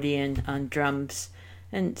Paul Motian on drums.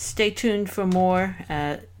 And stay tuned for more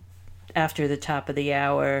after the top of the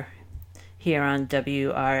hour here on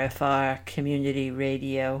WRFR Community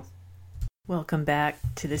Radio. Welcome back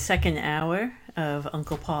to the second hour of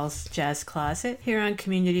Uncle Paul's Jazz Closet here on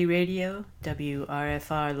Community Radio,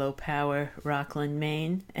 WRFR Low Power, Rockland,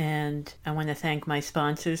 Maine. And I want to thank my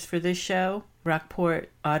sponsors for this show, Rockport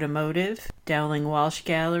Automotive, Dowling Walsh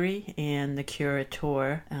Gallery, and the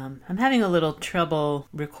Curator. I'm having a little trouble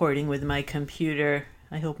recording with my computer.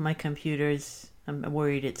 I hope my I'm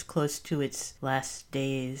worried it's close to its last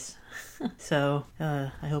days. So,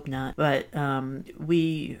 I hope not. But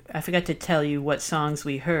I forgot to tell you what songs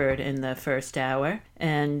we heard in the first hour.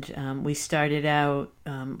 And we started out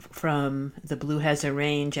from the Blue Has a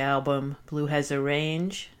Range album, Blue Has a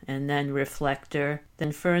Range, and then Reflector,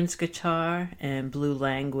 then Fern's Guitar, and Blue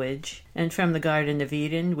Language. And from the Garden of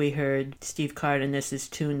Eden, we heard Steve Cardenas'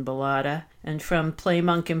 tune Ballata. And from Play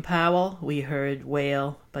Monk and Powell, we heard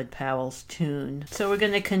Whale, Bud Powell's tune. So we're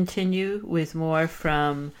going to continue with more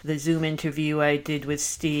from the Zoom interview I did with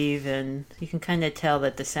Steve, and you can kind of tell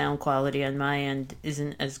that the sound quality on my end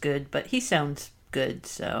isn't as good, but he sounds good,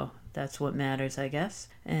 so that's what matters, I guess.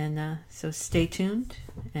 And so stay tuned,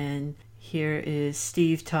 and here is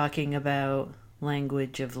Steve talking about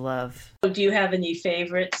Language of Love. Do you have any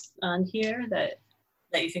favorites on here that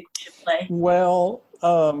you think we should play? Well,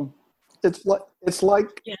 it's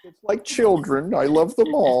like children. I love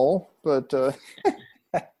them all, but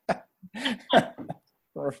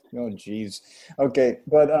oh geez. Okay,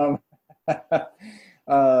 but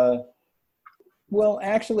well,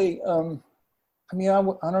 actually, I mean,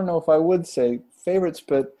 I don't know if I would say favorites,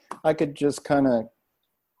 but I could just kind of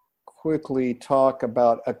quickly talk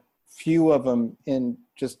about a few of them in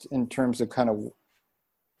terms of kind of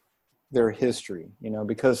their history,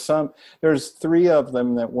 because there's three of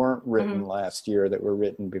them that weren't written last year that were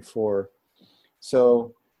written before.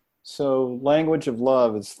 So Language of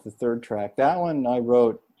Love is the third track. That one I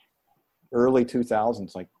wrote early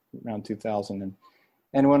 2000s, like around 2000.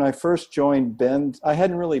 And when I first joined Ben, I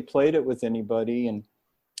hadn't really played it with anybody. And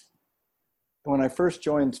when I first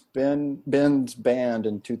joined Ben's band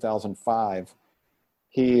in 2005,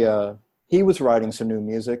 he was writing some new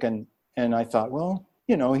music, and I thought, well,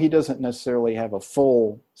 he doesn't necessarily have a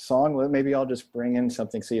full song. Maybe I'll just bring in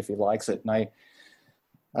something, see if he likes it. And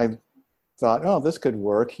I thought, oh, this could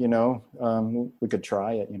work, we could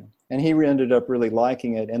try it, And he ended up really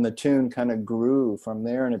liking it, and the tune kind of grew from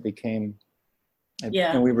there, and it became,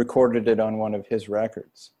 and we recorded it on one of his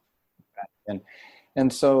records.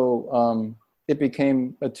 And so it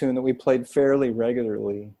became a tune that we played fairly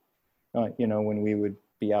regularly, when we would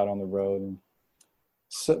be out on the road. And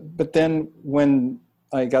so, but then when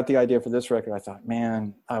I got the idea for this record, I thought,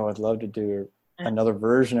 man, I would love to do another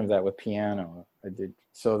version of that with piano. I did.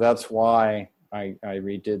 So that's why I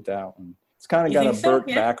redid that one. It's kind of got a Burt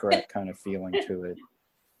Bacharach kind of feeling to it.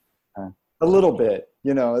 A little bit,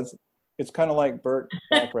 it's kind of like Burt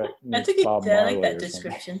Bacharach meets Bob Marley. I like that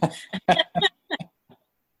description.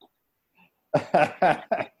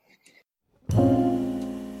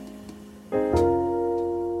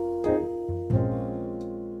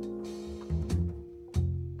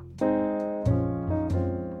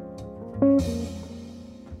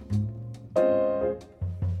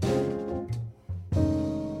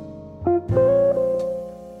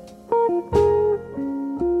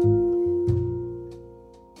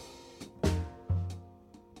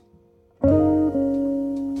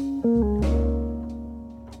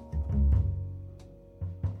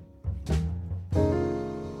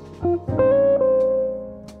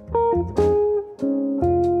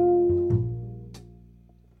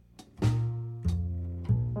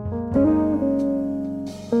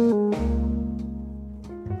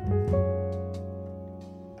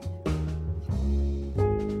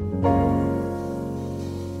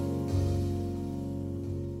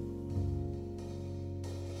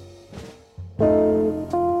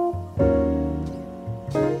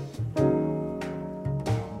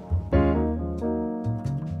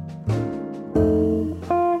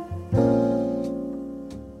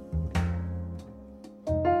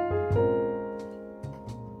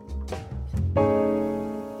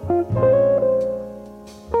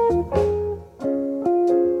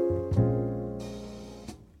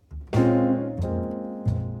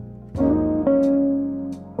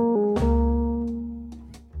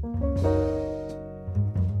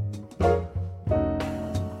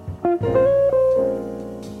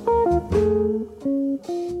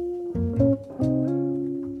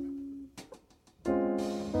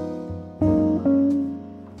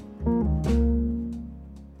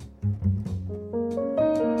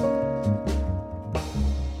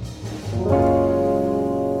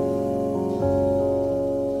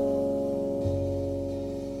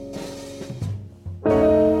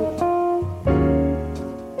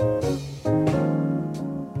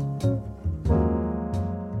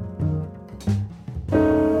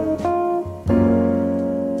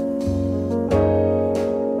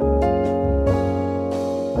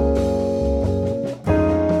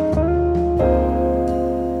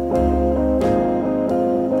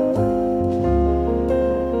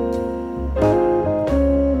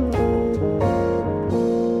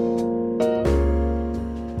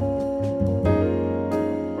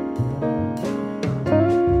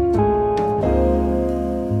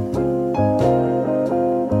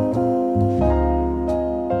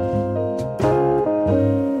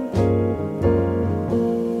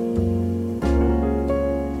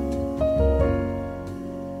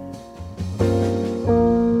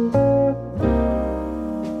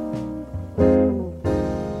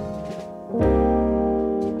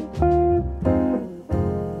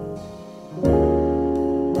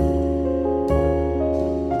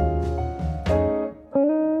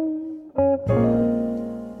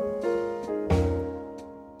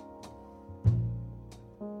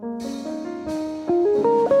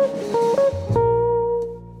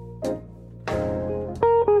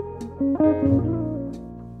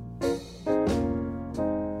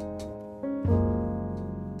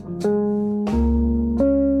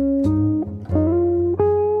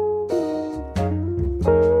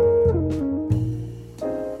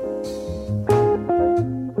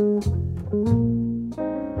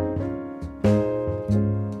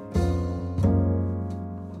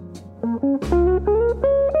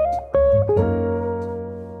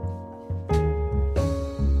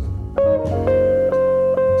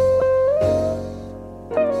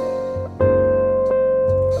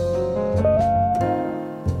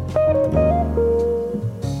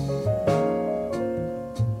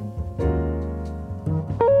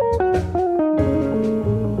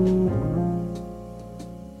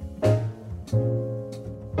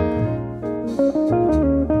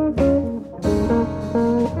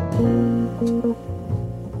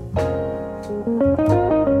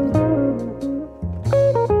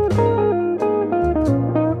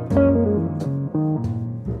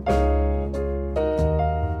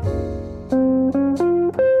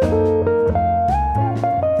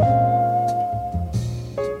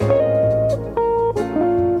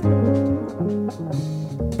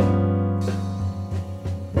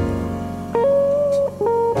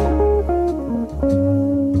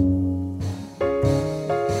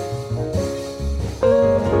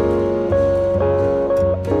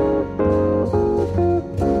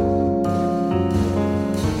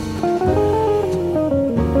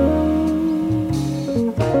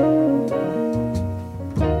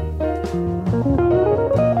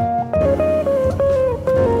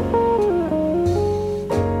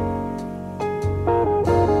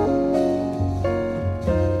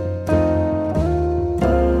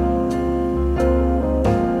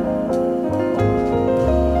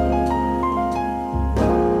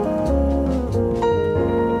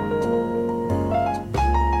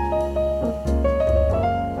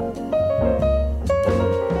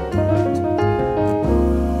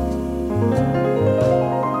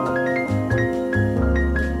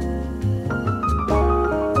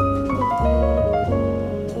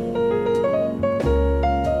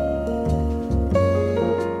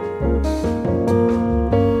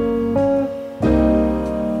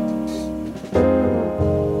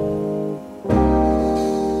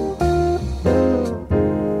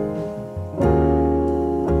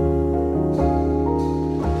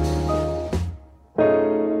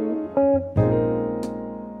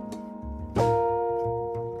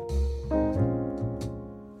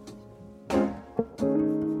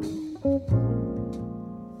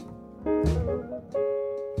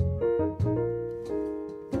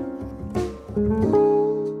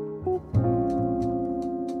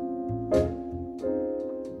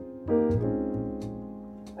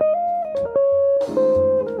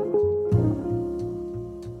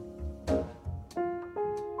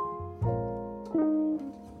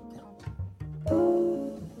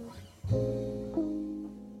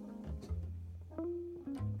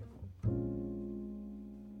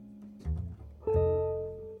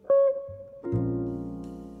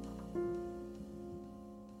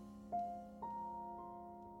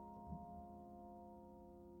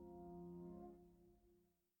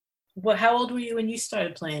 how old were you when you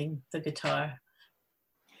started playing the guitar?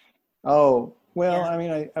 Oh, well, Yeah. I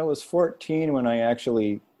mean, I was 14 when I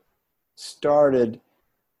actually started,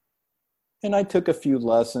 and I took a few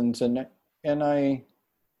lessons, and I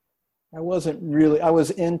wasn't really, I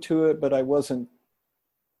was into it, but I wasn't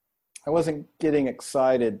getting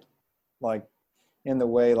excited like in the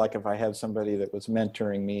way like if I had somebody that was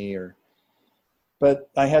mentoring me. But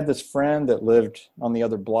I had this friend that lived on the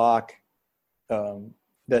other block,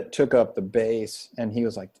 that took up the bass, and he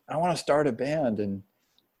was like, I want to start a band. And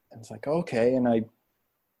I was like, okay. And I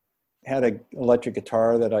had an electric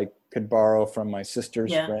guitar that I could borrow from my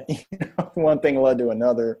sister's Yeah. friend. One thing led to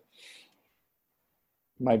another.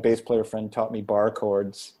 My bass player friend taught me bar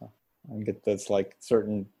chords. I get that's like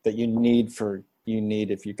certain that you need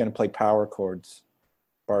if you're going to play power chords.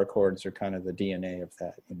 Bar chords are kind of the DNA of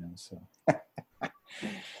that, so.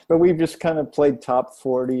 But we've just kind of played top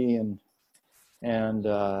 40, and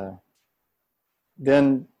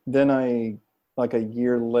then I, like a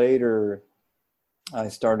year later, I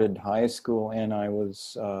started high school, and I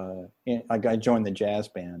joined the jazz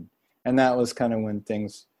band, and that was kind of when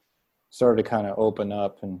things started to kind of open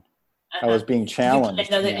up, and I was being challenged. Did you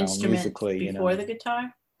play another instrument musically, before the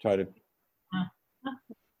guitar? Try to. Yeah.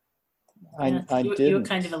 I didn't. You were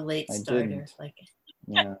kind of a late starter, like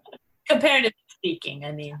yeah. Comparatively speaking.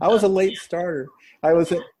 I mean, I was a late starter.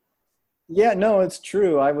 Yeah, no, it's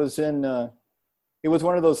true. I was in. It was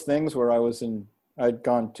one of those things where I'd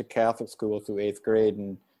gone to Catholic school through 8th grade,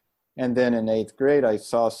 and then in 8th grade I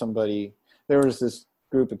saw somebody. There was this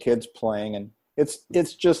group of kids playing, and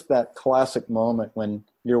it's just that classic moment when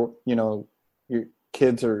your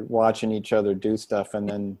kids are watching each other do stuff, and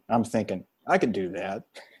then I'm thinking I could do that.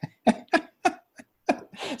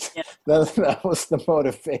 Yeah. That was the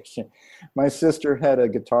motivation. My sister had a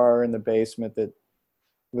guitar in the basement that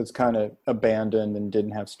was kind of abandoned and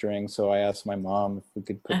didn't have strings, so I asked my mom if we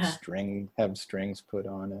could have strings put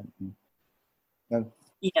on it. And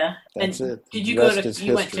yeah. That's and it. Did you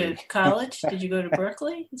You went to college? Did you go to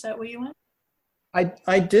Berkeley? Is that where you went?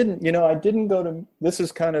 I didn't, I didn't go to, this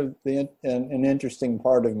is kind of an interesting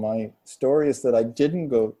part of my story, is that I didn't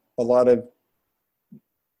go. A lot of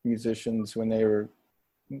musicians, when they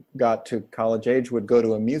got to college age, would go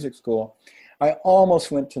to a music school. I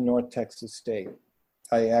almost went to North Texas State.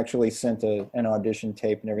 I actually sent an audition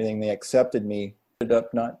tape and everything. They accepted me. Ended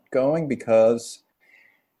up not going because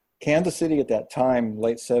Kansas City at that time,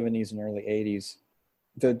 late 70s and early 80s,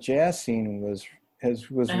 the jazz scene was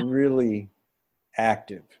really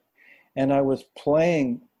active. And I was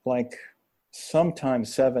playing like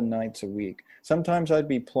sometimes 7 nights a week. Sometimes I'd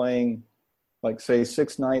be playing like, say,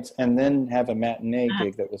 6 nights and then have a matinee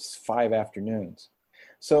gig that was 5 afternoons.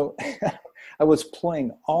 So I was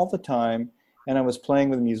playing all the time, and I was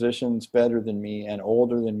playing with musicians better than me and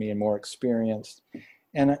older than me and more experienced.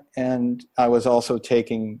 And I was also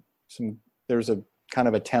taking there's a kind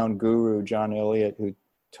of a town guru, John Elliott, who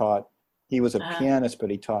he was a pianist,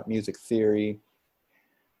 but he taught music theory.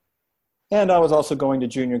 And I was also going to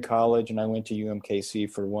junior college, and I went to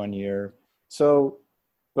UMKC for 1 year.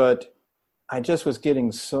 But I just was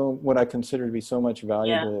getting what I consider to be so much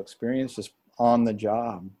valuable experience just on the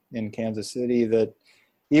job in Kansas City, that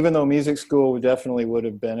even though music school definitely would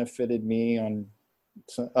have benefited me on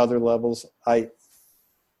some other levels,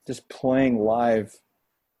 just playing live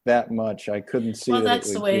that much, I couldn't see that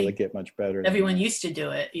it would really get much better. Everyone used to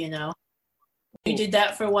do it, You did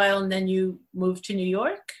that for a while, and then you moved to New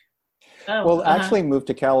York? Actually moved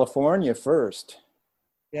to California first.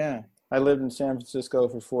 Yeah, I lived in San Francisco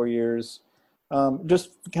for 4 years,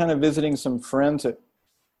 just kind of visiting some friends at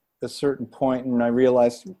a certain point, and I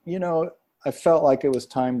realized, I felt like it was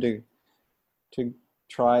time to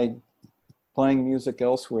try playing music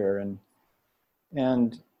elsewhere,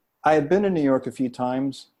 and I had been in New York a few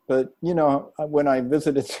times, but when I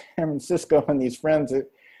visited San Francisco and these friends,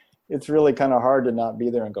 it's really kind of hard to not be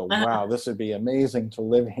there and go, wow, this would be amazing to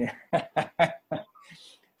live here.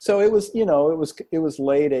 So it was, it was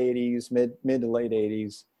late 80s, mid to late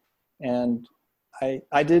 80s, and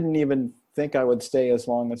I didn't even think I would stay as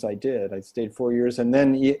long as I did. I stayed 4 years, and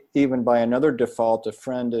then even by another default, a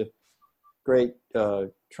friend, a great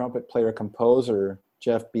trumpet player composer,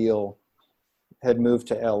 Jeff Beal, had moved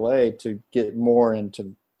to LA to get more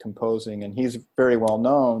into composing, and he's very well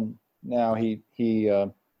known now. He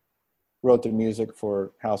wrote the music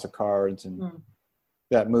for House of Cards and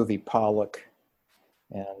that movie Pollock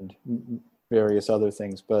and various other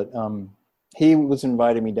things. But he was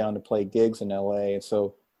inviting me down to play gigs in LA,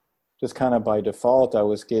 so just kind of by default, I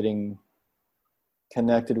was getting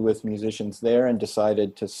connected with musicians there and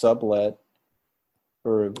decided to sublet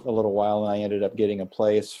for a little while, and I ended up getting a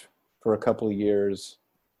place for a couple of years.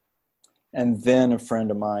 And then a friend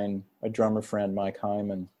of mine, a drummer friend, Mike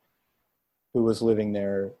Hyman, who was living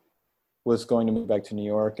there, was going to move back to New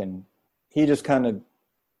York. And he just kind of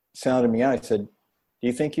sounded me out. I said, do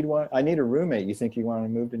you think I need a roommate. You think you want to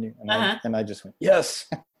move to New York? And I just went, yes.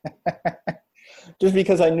 Just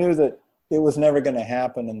because I knew that it was never going to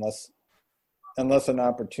happen unless an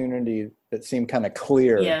opportunity that seemed kind of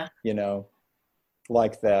clear,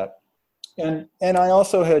 like that. And I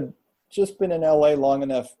also had just been in LA long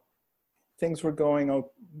enough. Things were going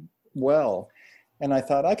well. And I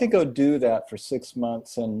thought I could go do that for 6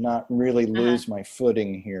 months and not really lose my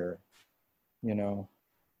footing here,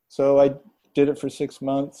 So I did it for 6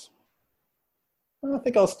 months. I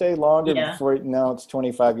think I'll stay longer before now it's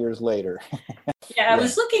 25 years later. I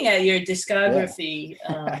was looking at your discography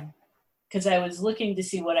because I was looking to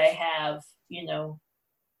see what I have,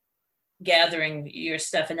 gathering your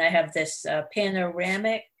stuff. And I have this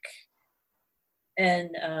panoramic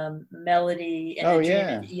and melody.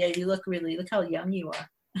 And you look how young you are.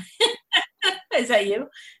 Is that you?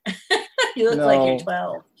 You look like you're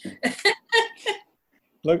 12.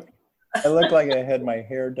 I look like I had my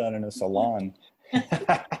hair done in a salon.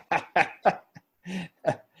 That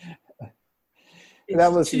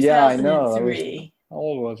was, I know. How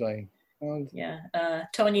old was I?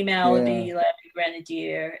 Tony Malaby, Larry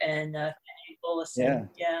Grenadier, and Kenny Wollesen.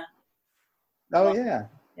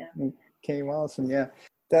 Kenny Wollesen.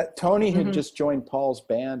 That Tony had just joined Paul's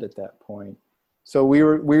band at that point, so we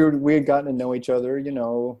had gotten to know each other,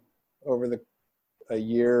 over a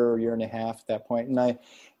year and a half at that point,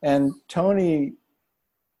 and Tony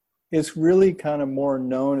is really kind of more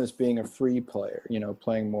known as being a free player,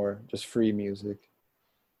 playing more just free music.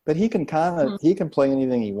 But he can he can play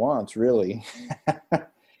anything he wants, really.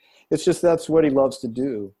 It's just that's what he loves to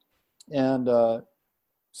do. And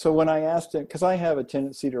so when I asked him, because I have a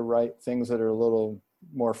tendency to write things that are a little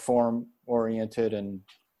more form-oriented and,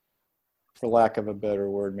 for lack of a better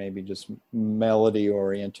word, maybe just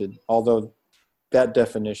melody-oriented, although that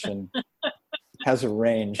definition has a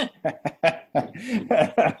range.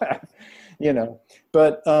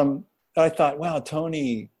 But I thought, wow,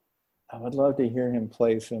 Tony, I would love to hear him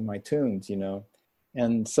play some of my tunes,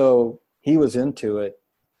 and so he was into it,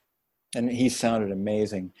 and he sounded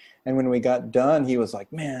amazing. And when we got done, he was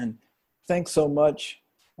like, man, thanks so much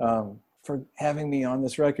for having me on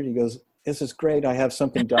this record. He goes, this is great. I have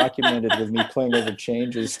something documented with me playing over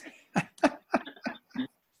changes.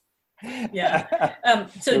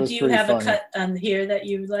 So do you have a cut on here that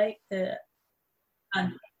you like?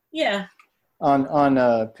 On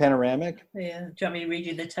Panoramic? Yeah. Do you want me to read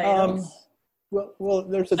you the titles? Well,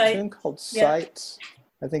 there's a tune called Sights.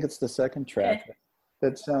 I think it's the second track. Okay.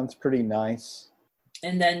 That sounds pretty nice.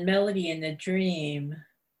 And then Melody in the Dream.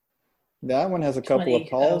 That one has a couple of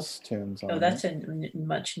Paul's tunes on it. Oh, that's a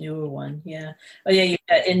much newer one. Yeah. Oh, yeah. You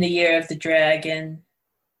got In the Year of the Dragon.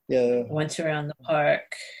 Yeah. Once Around the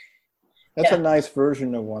Park. That's a nice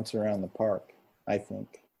version of Once Around the Park, I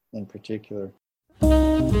think, in particular.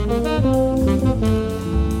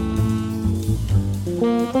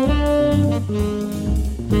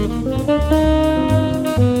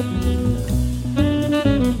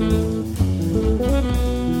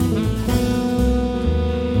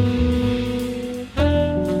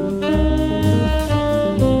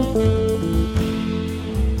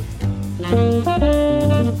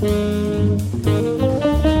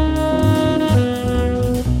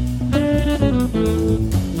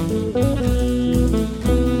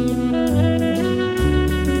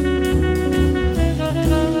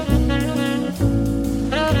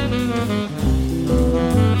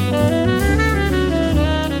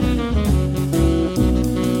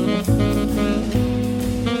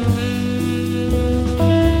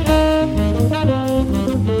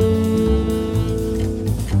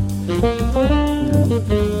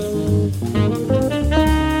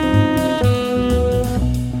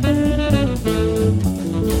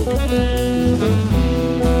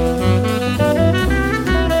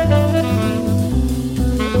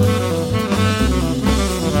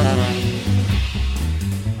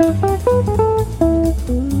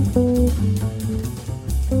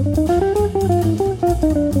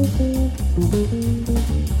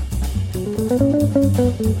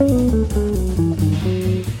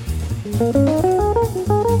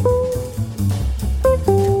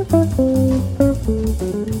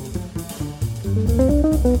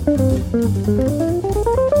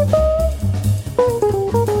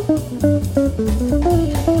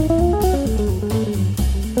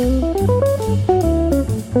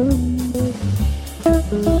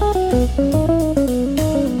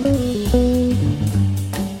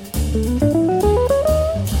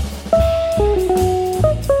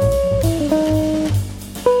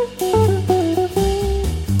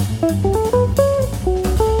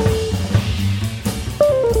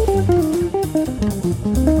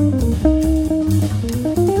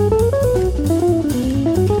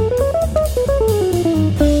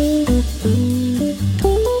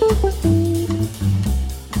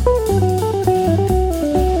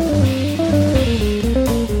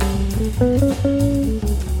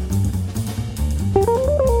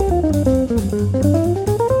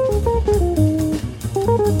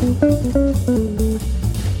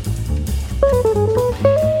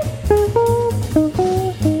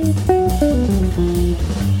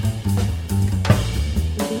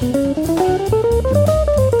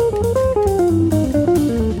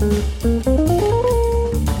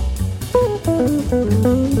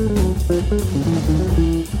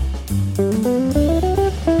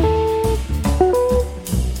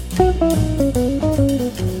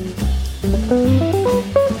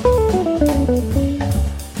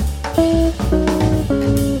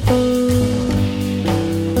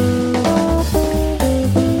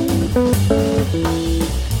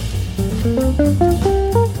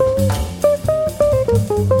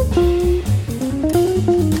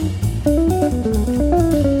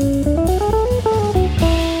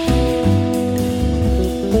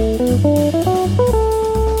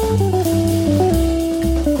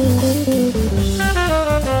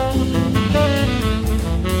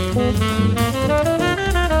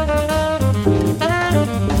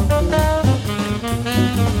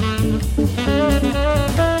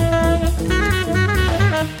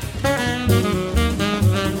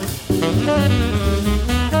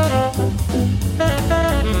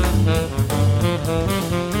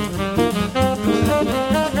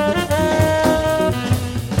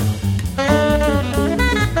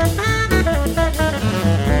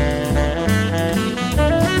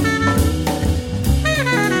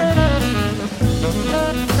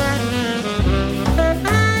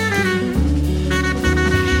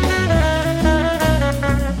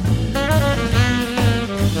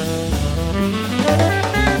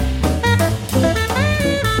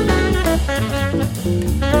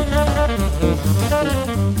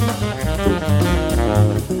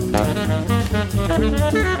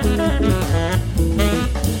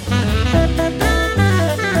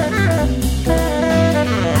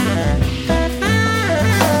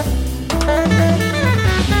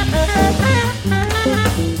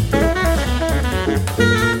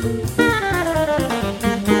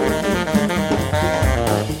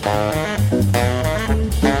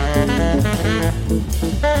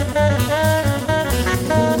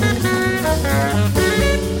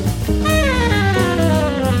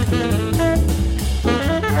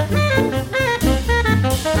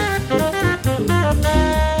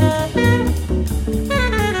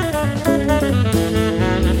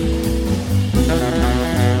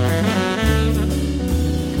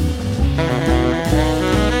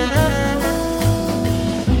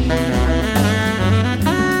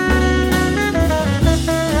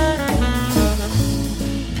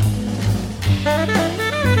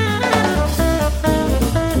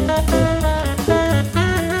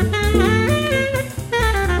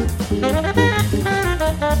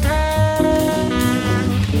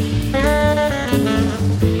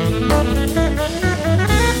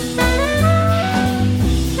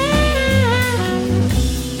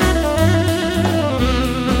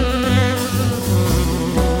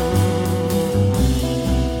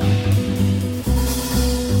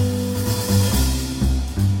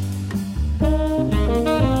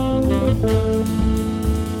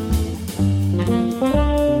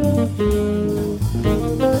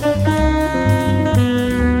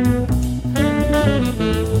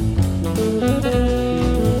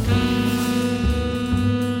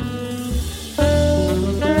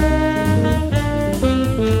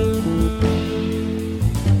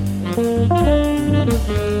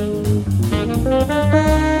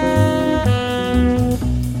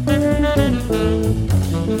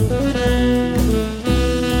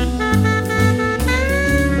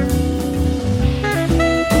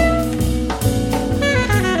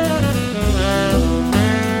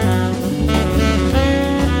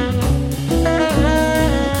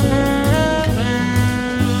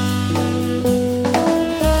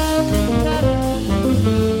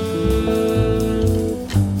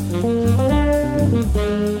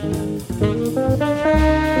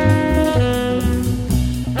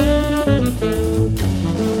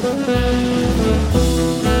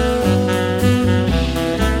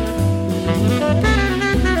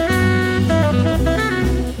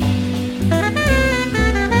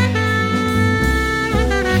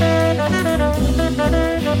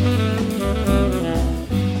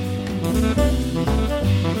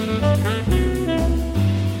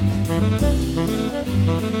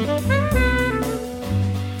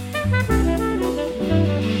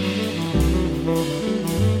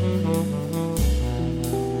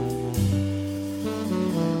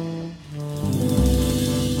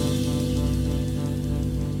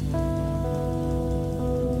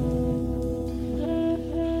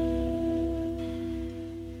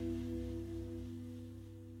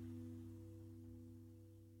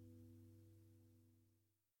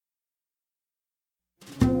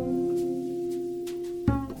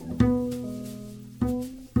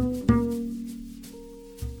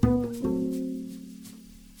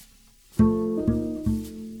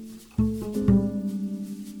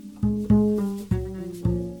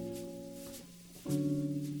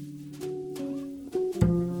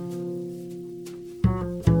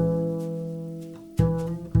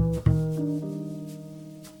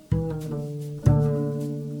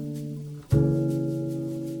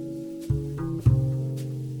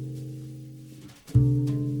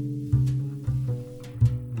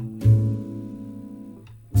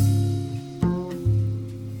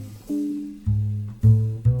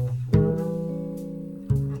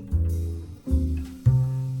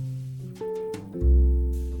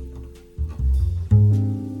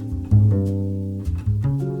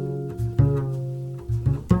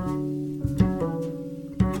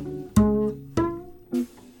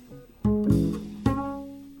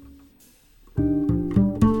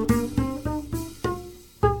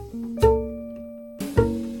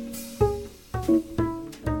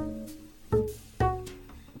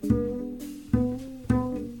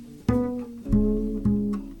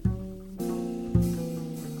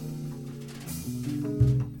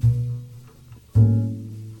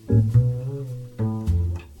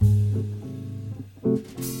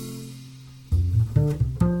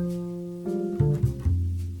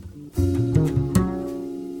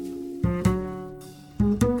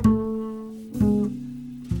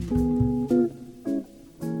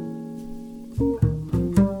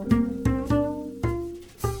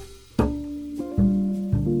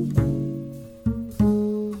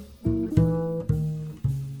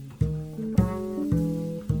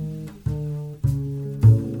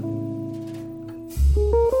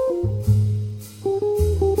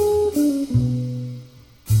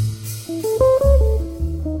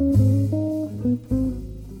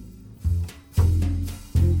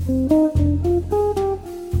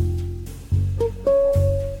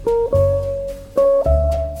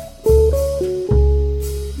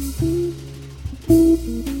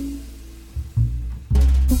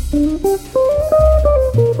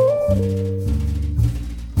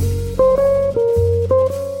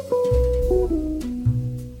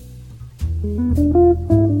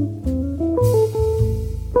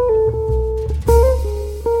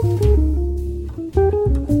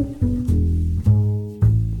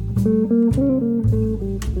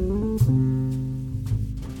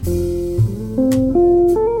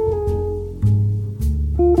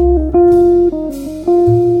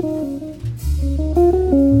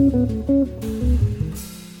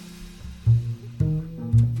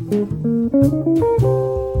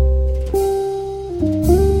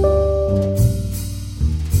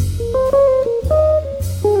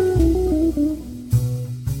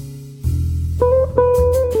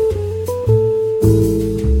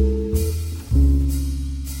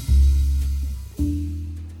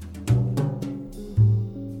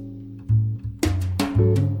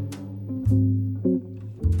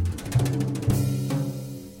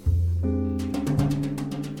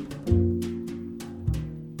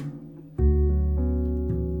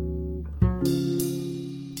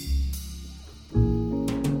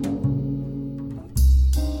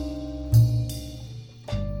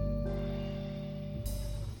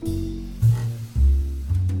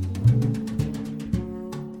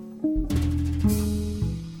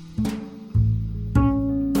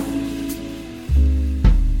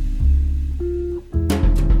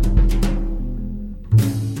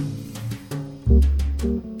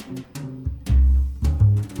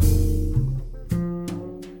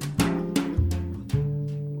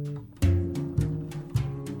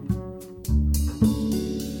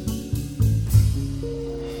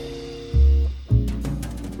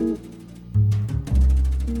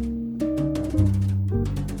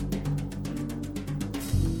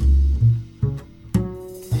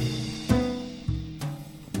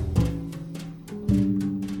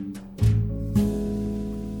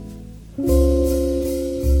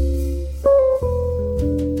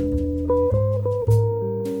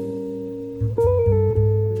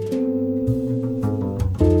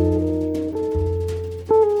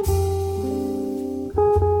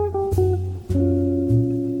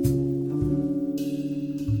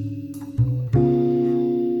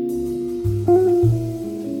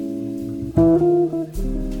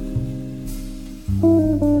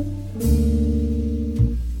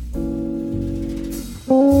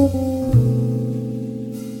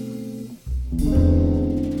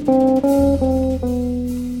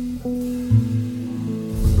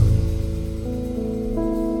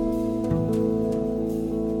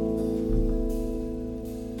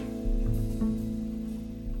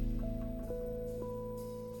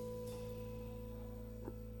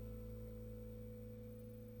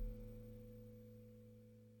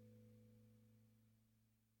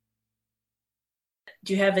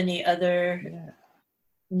 do you have any other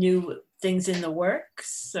new things in the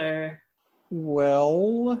works, or?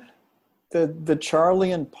 Well, the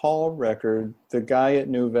Charlie and Paul record, the guy at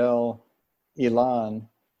Nouvelle, Ilan,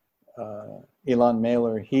 Ilan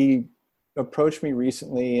Mailer, he approached me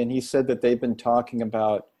recently and he said that they've been talking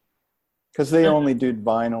about, because they only do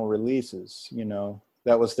vinyl releases, you know,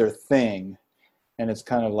 that was their thing. And it's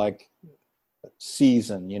kind of like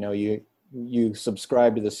season, you know, you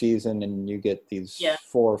subscribe to the season and you get these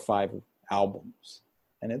 4 or 5 albums.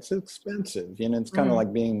 And it's expensive, you know, it's kind of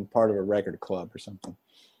like being part of a record club or something.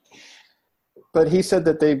 But he said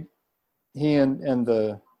that he and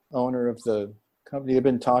the owner of the company have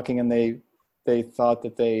been talking, and they thought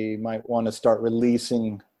that they might want to start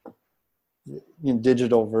releasing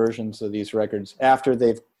digital versions of these records after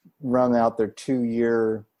they've run out their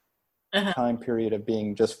 2-year time period of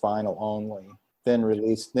being just vinyl only, then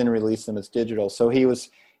release them as digital. So he was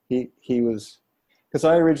because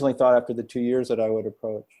I originally thought after the 2 years that I would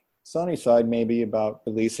approach Sunnyside maybe about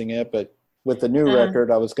releasing it, but with the new record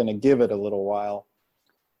I was going to give it a little while.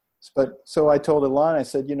 But so I told Ilan, I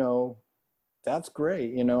said, you know, that's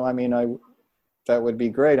great, you know, I mean, that would be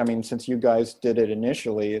great. I mean, since you guys did it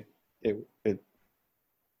initially,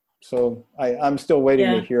 so I'm still waiting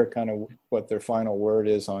to hear kind of what their final word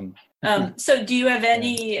is on. So do you have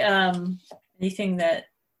any anything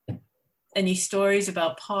any stories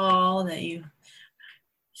about Paul that you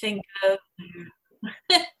think of?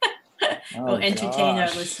 Will entertain our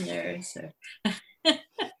listeners.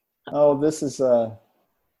 This is I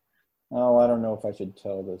don't know if I should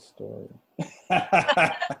tell this story.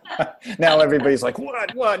 Now everybody's like,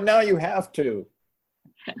 what? Now you have to.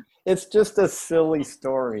 It's just a silly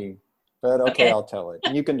story, but okay, I'll tell it.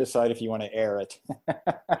 And you can decide if you want to air it.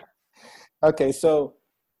 Okay, so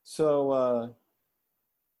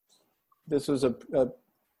this was a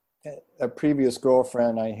previous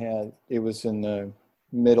girlfriend I had. It was in the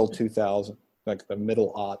middle 2000s, like the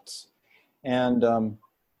middle aughts. And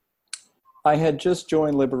I had just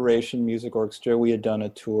joined Liberation Music Orchestra. We had done a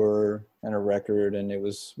tour and a record, and it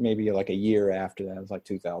was maybe like a year after that. It was like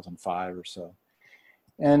 2005 or so.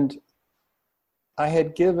 And I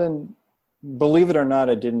had given, believe it or not,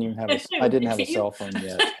 I didn't have a cell phone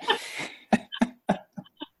yet.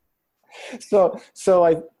 So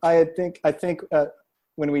I think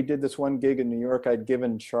when we did this one gig in New York, I'd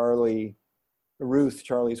given Ruth,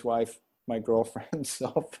 Charlie's wife, my girlfriend's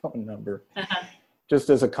cell phone number,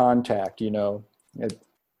 just as a contact, you know.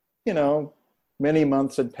 Many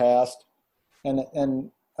months had passed,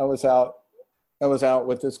 and I was out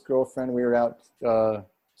with this girlfriend. We were out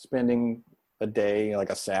spending a day, like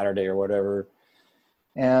a Saturday or whatever,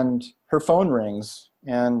 and her phone rings,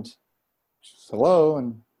 and she says, hello,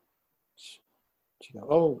 and she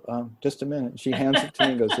goes, just a minute. She hands it to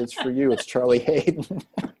me and goes, it's for you. It's Charlie Haden.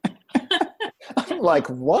 I'm like,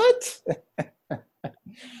 what?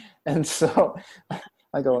 And so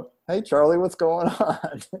I go, hey, Charlie, what's going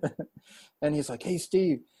on? And he's like, hey,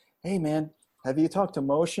 Steve, hey, man, have you talked to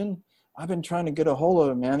Motion? I've been trying to get a hold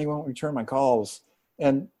of him, man. He won't return my calls.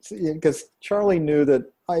 And because Charlie knew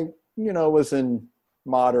that I, was in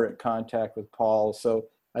moderate contact with Paul. So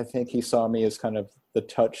I think he saw me as kind of the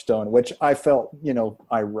touchstone, which I felt,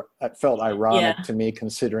 I felt ironic to me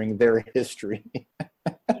considering their history,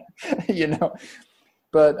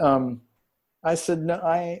 But I said, no,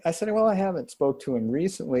 I said, well, I haven't spoke to him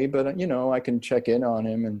recently, but, I can check in on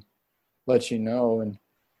him and let you know. And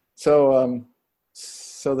so,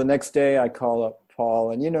 so the next day I call up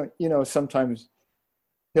Paul, and, sometimes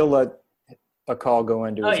he'll let a call go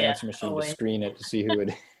into his answer machine to screen it to see who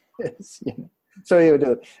it is. So he would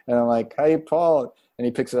do it. And I'm like, hey, Paul. And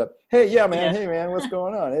he picks it up. Hey, yeah, man. Hey, man, what's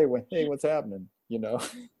going on? Hey, what's happening?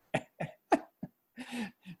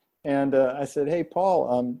 And I said, hey,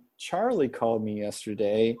 Paul, Charlie called me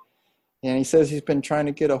yesterday, and he says he's been trying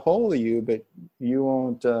to get a hold of you, but you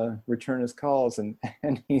won't return his calls. And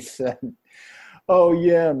he said, oh,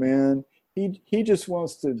 yeah, man. He just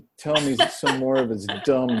wants to tell me some more of his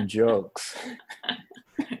dumb jokes.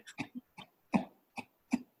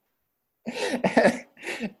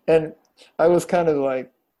 And I was kind of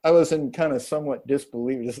like, I was in kind of somewhat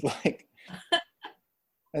disbelief. Just like,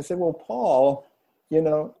 I said, well, Paul,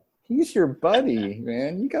 he's your buddy,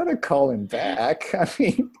 man. You got to call him back. I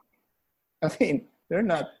mean, they're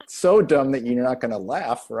not so dumb that you're not going to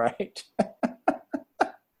laugh, right?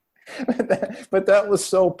 But that was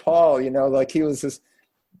so Paul, like he was just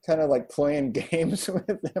kind of like playing games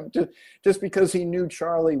with them just because he knew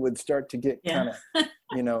Charlie would start to get kind of,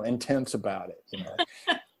 intense about it.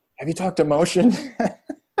 Have you talked to Motion?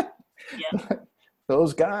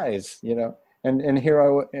 Those guys, and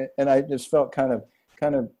here and I just felt kind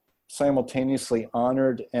kind of simultaneously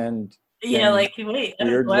honored and Yeah, like, wait,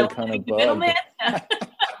 weirdly kind of the bugged. middleman?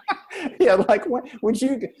 Yeah, like, what would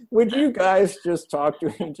you guys just talk to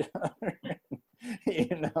each other? You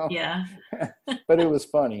know? Yeah. But it was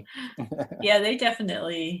funny. Yeah, they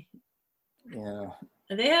definitely. Yeah.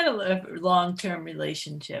 They had a long-term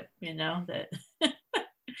relationship, that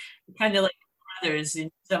kind of like brothers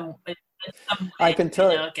in some way. I can tell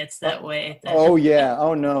It gets that way. Oh yeah.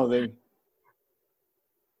 Oh no.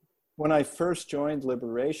 When I first joined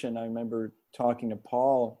Liberation, I remember talking to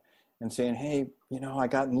Paul and saying, "Hey, I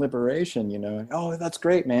got in Liberation, Oh, that's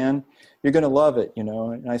great, man. You're going to love it,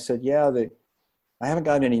 And I said, "Yeah, I haven't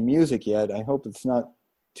got any music yet. I hope it's not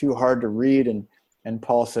too hard to read." And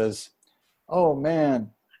Paul says, "Oh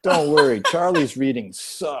man, don't worry. Charlie's reading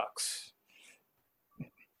sucks."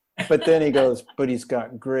 But then he goes, "But he's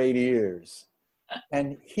got great ears."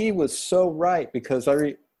 And he was so right, because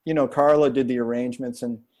Carla did the arrangements,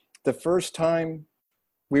 and the first time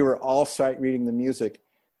we were all sight reading the music,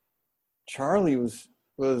 Charlie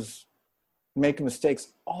was making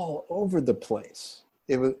mistakes all over the place.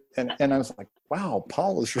 It was, and I was like, wow,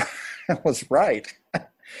 Paul was right.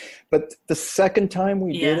 But the second time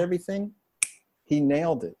we did everything, he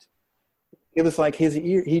nailed it. It was like his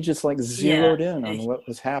ear, he just like zeroed in on what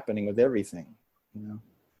was happening with everything.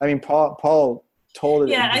 I mean, Paul told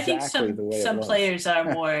it exactly the way it was. Some players are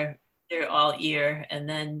more, they're all ear, and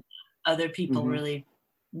then other people really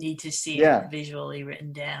need to see it visually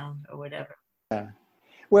written down or whatever. Yeah.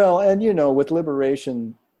 Well, and with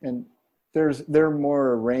Liberation, and they're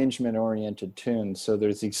more arrangement oriented tunes. So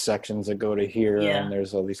there's these sections that go to here, and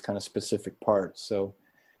there's all these kind of specific parts. So,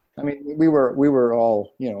 I mean, we were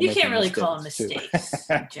all, you can't really call them mistakes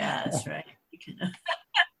in jazz, right?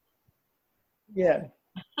 Yeah.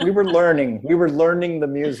 We were learning the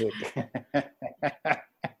music.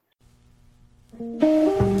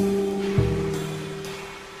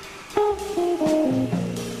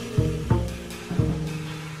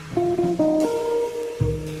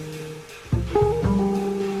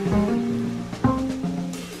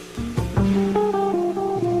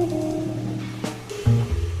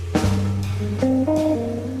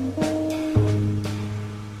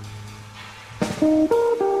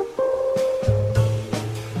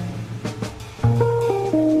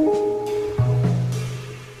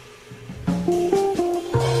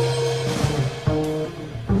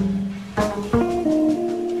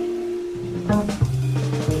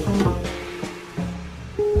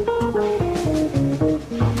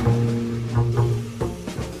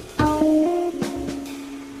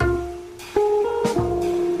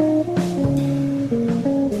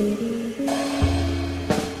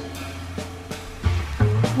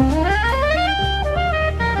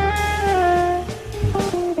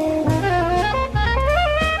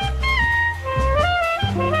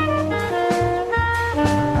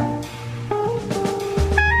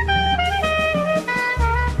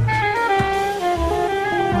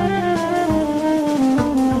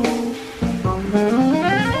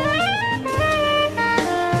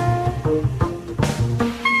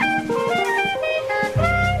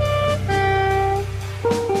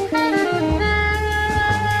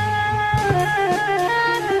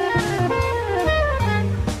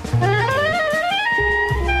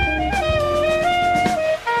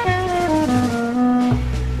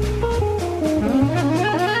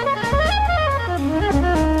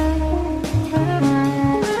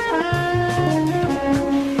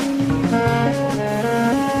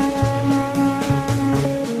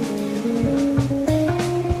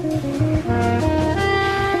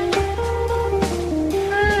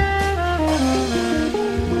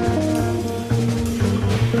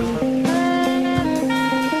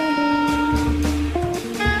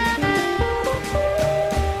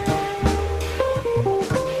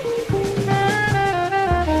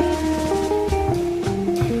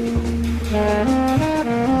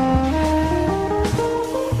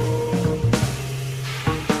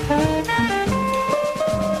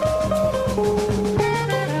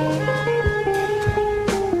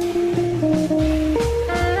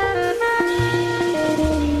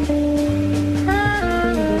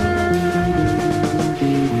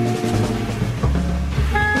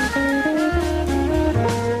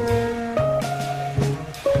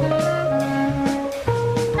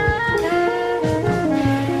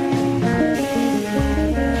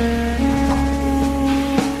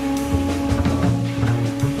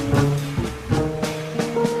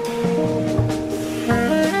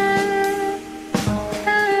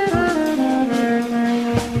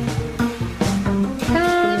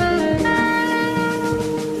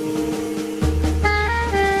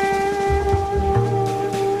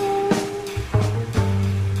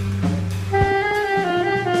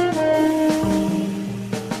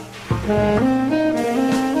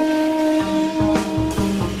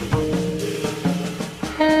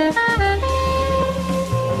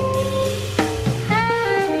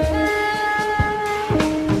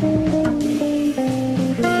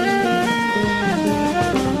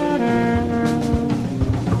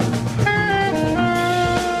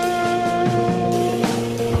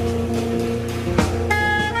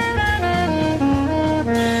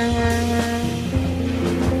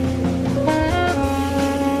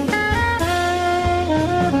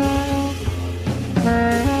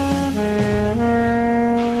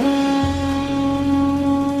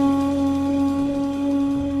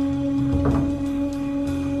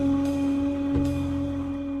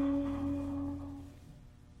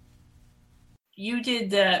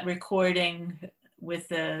 that recording with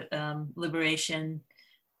the Liberation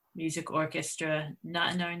Music Orchestra,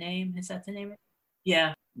 Not in Our Name, is that the name?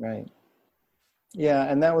 Yeah. Right. Yeah,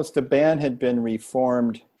 and that was, the band had been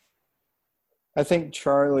reformed. I think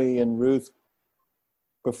Charlie and Ruth,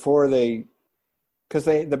 before because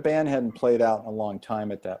the band hadn't played out in a long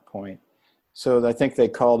time at that point. So I think they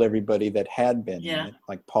called everybody that had been in it,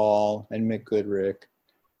 like Paul and Mick Goodrick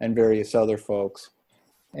and various other folks.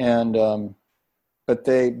 And but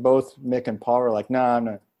they both, Mick and Paul, were like, "Nah,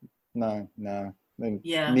 I'm not, no."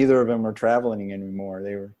 Neither of them are traveling anymore.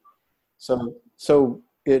 They were so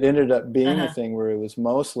it ended up being a thing where it was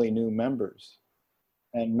mostly new members.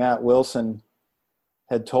 And Matt Wilson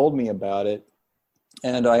had told me about it,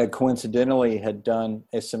 and I had coincidentally had done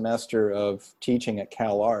a semester of teaching at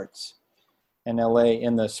Cal Arts in LA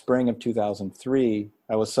in the spring of 2003.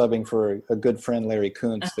 I was subbing for a good friend, Larry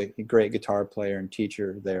Kuntz, the great guitar player and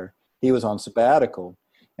teacher there. He was on sabbatical,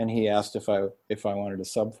 and he asked if I wanted to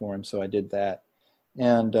sub for him, so I did that.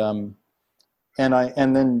 And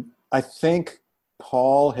then I think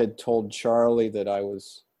Paul had told Charlie that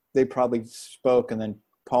they probably spoke, and then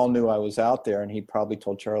Paul knew I was out there, and he probably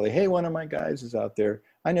told Charlie, "Hey, one of my guys is out there."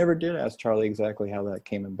 I never did ask Charlie exactly how that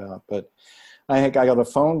came about, but I got a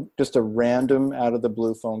phone, just a random out of the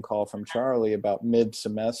blue phone call from Charlie about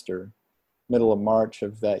mid-semester, middle of March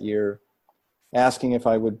of that year, asking if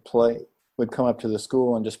I would come up to the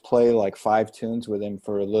school and just play like 5 tunes with him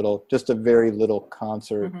for just a very little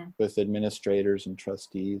concert with administrators and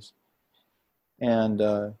trustees. And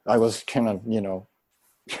I was kind of,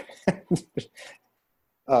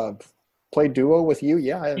 play duo with you.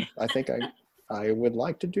 Yeah, I think I would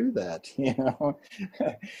like to do that,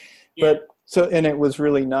 But and it was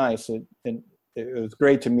really nice. It was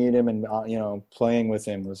great to meet him, and playing with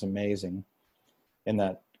him was amazing in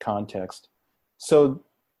that context. So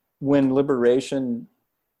when Liberation,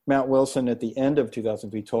 Matt Wilson at the end of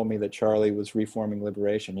 2003 told me that Charlie was reforming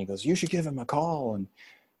Liberation. He goes, "You should give him a call," and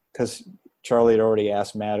because Charlie had already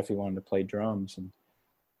asked Matt if he wanted to play drums, and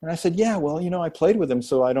I said, "Yeah, well, I played with him,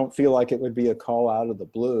 so I don't feel like it would be a call out of the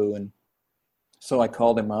blue." And so I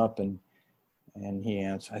called him up, and he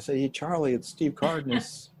answered. I said, "Hey, Charlie, it's Steve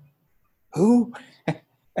Cardenas." "Who?"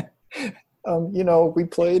 We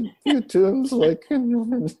played a few tunes, like.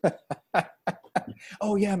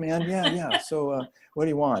 "Oh yeah, man, yeah. So what do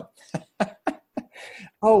you want?"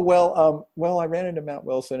 "Oh, well, I ran into Matt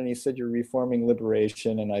Wilson, and he said you're reforming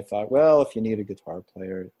Liberation, and I thought, well, if you need a guitar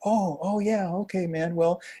player." Oh yeah, okay, man.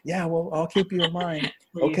 Well, yeah, I'll keep you in mind."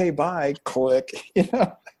 "Okay, bye." Click,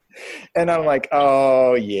 And I'm like,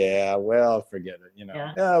 "Oh yeah, well, forget it,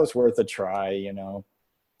 Yeah, it was worth a try,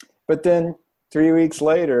 But then 3 weeks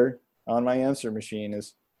later, on my answer machine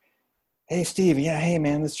is, "Hey, Steve, yeah, hey,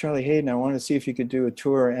 man, this is Charlie Hayden. I wanted to see if you could do a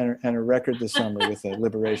tour and a record this summer with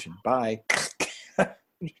Liberation. Bye."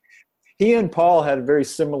 He and Paul had a very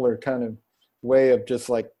similar kind of way of just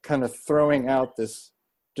like kind of throwing out this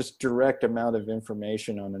just direct amount of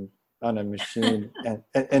information on a machine,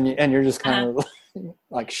 and you're just kind of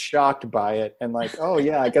like shocked by it, and like, "Oh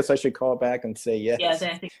yeah, I guess I should call back and say yes." Yeah,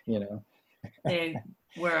 I think they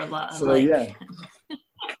were a lot. So yeah.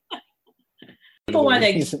 People want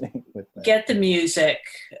to get the music.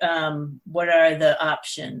 What are the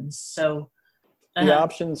options? So the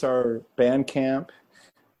options are Bandcamp,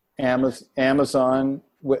 Amazon.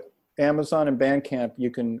 With Amazon and Bandcamp,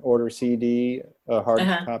 you can order CD, a hard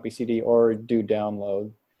copy CD, or do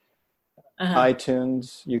download.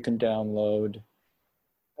 iTunes, you can download.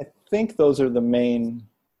 I think those are the main.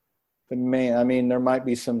 I mean, there might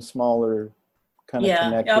be some smaller kind of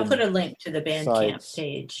connected. I'll put a link to the Bandcamp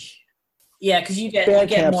page. Yeah, because you get a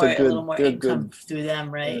little more income through them,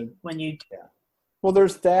 right? When you Well,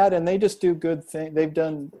 there's that, and they just do good things. They've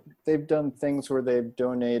done things where they've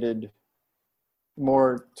donated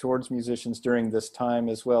more towards musicians during this time,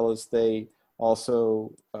 as well as they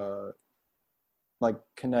also like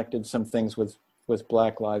connected some things with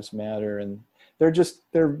Black Lives Matter, and they're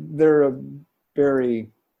very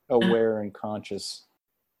aware and conscious.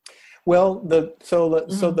 Well, so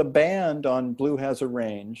the band on Blue Has a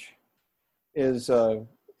Range is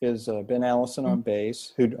Ben Allison on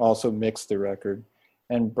bass, who also mixed the record,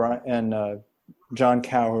 and John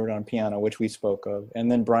Cowherd on piano, which we spoke of,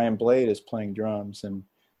 and then Brian Blade is playing drums. And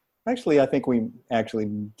actually, I think we actually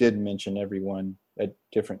did mention everyone at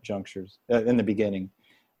different junctures in the beginning,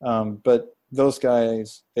 but those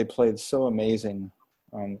guys, they played so amazing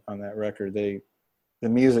on that record. The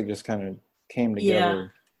music just kind of came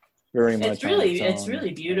together very much. It's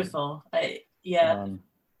really beautiful.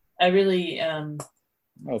 I really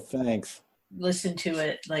oh, thanks. Listen to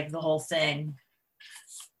it, like the whole thing.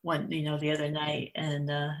 the other night, and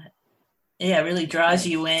yeah, it really draws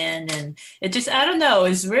you in, and it just, I don't know,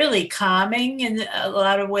 is really calming in a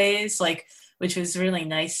lot of ways, like, which was really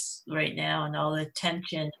nice right now, and all the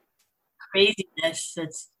tension, craziness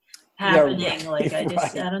that's Yeah, happening. Like,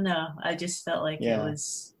 right. I don't know, I just felt like it Yeah.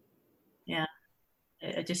 was, yeah,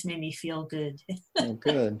 it just made me feel good. Well,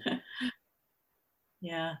 good.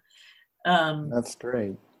 Yeah. Um, That's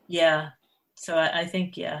great. yeah. So I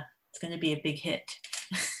think, yeah, it's going to be a big hit.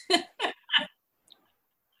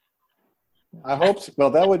 I hope so.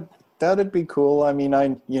 Well, that'd be cool. I mean,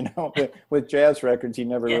 with jazz records, you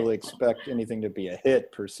never Yeah. really expect anything to be a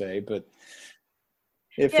hit per se, but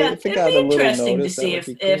Yeah, if it it'd got be a little interesting to notice, that see would if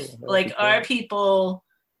be cool. That would be like, are great. people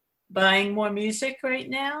buying more music right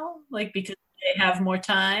now? Like, because they have more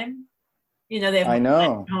time, they have more I time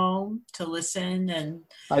know. at home to listen, and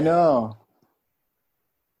I know.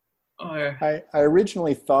 or I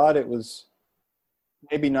originally thought it was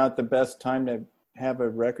maybe not the best time to have a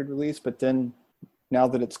record release, but then now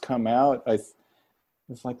that it's come out, it's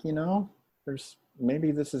like, there's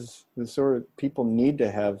maybe this is the sort of people need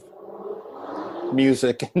to have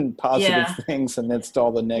music and positive yeah, things amidst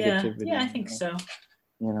all the yeah, negativity, I think so.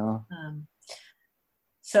 you know. Um,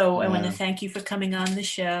 so I want to Yeah. thank you for coming on the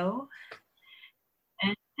show,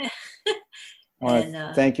 and I want to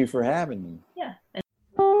and thank you for having me. yeah.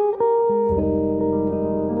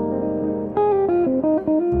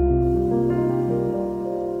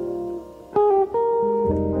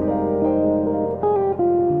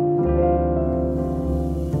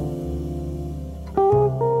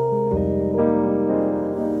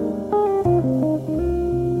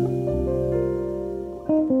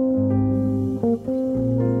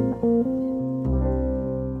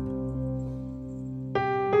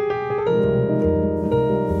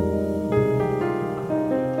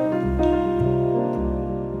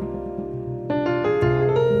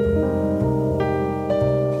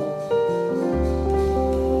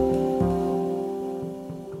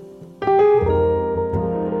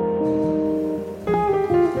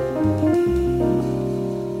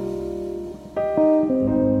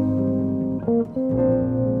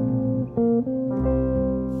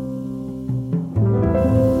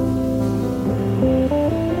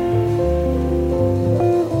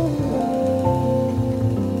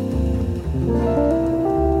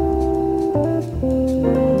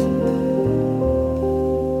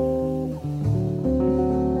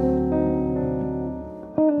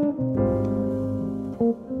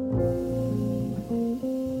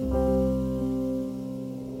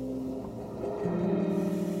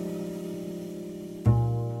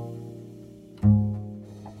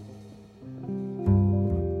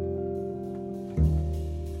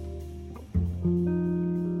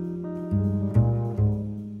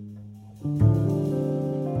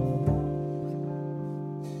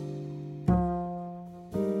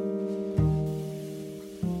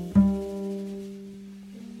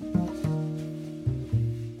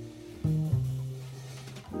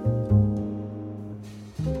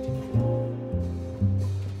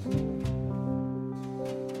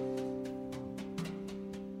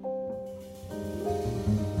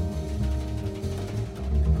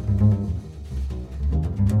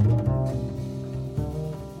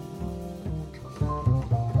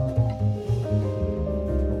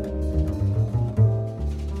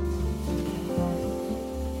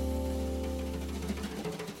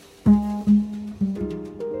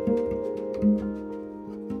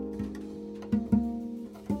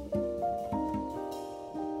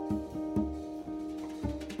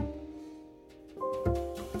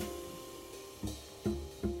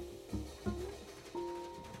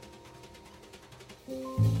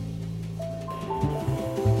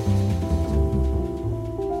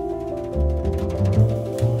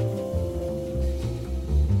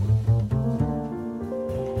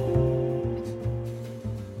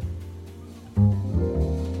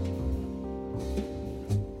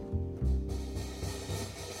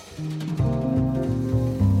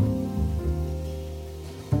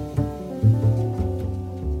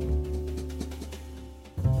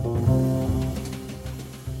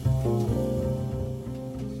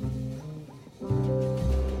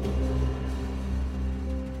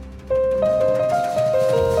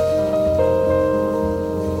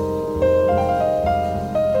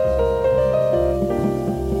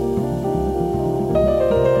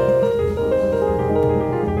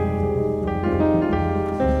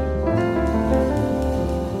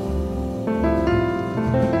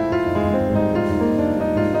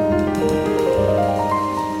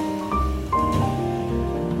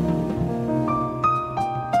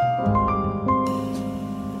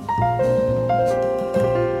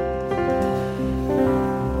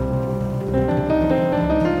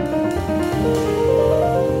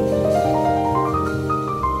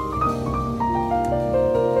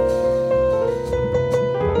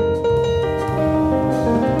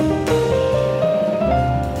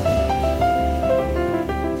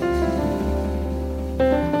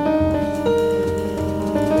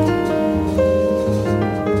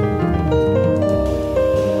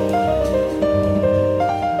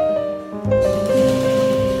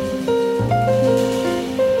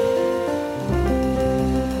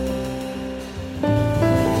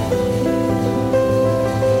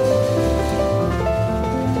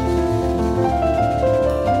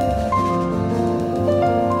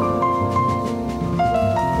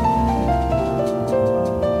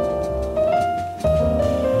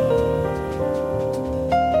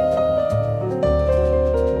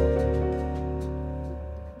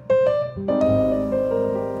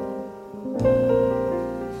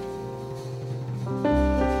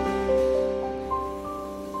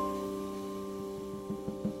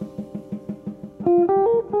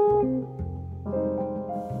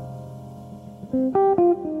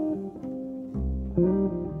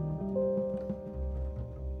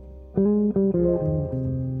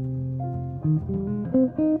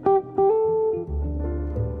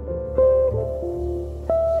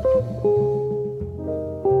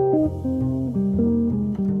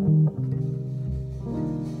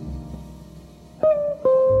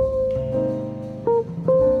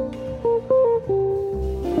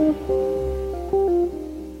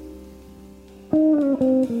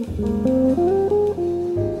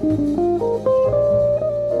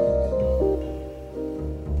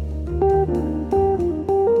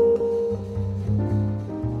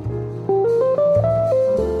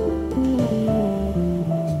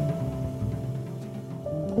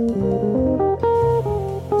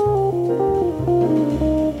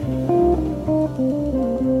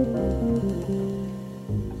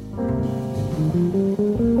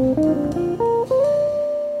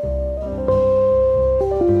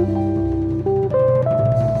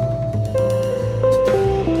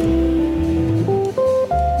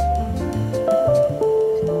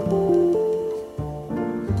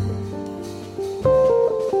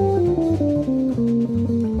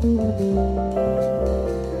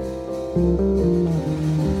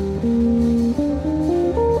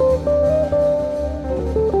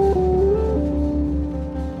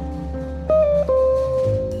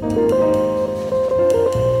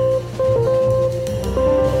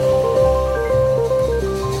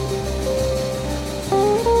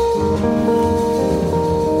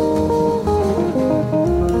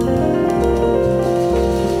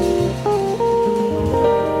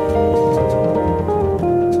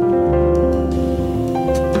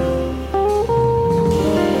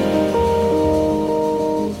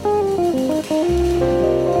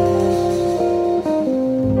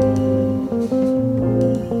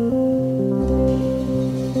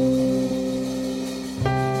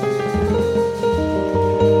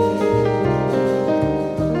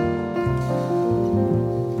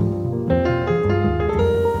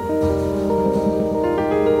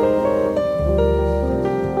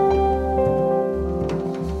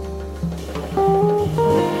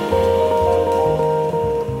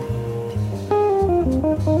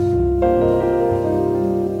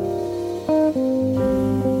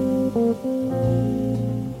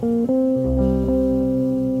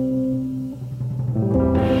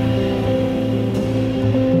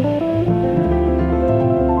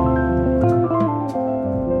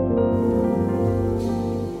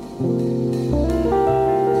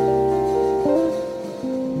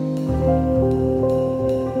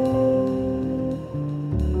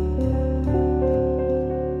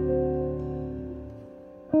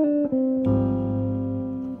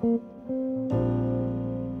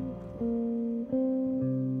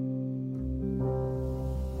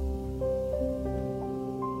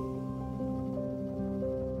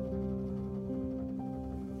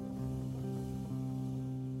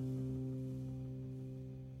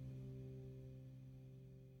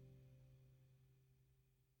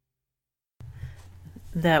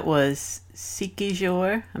 That was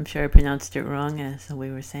Sikijor, I'm sure I pronounced it wrong as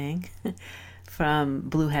we were saying, from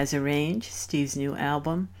Blue Has a Range, Steve's new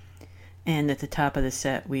album. And at the top of the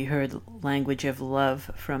set, we heard Language of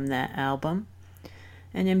Love from that album.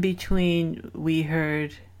 And in between, we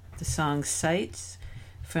heard the song Sights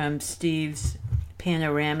from Steve's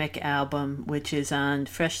Panoramic album, which is on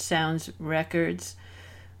Fresh Sounds Records.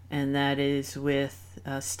 And that is with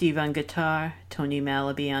Steve on guitar, Tony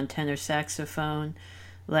Malaby on tenor saxophone,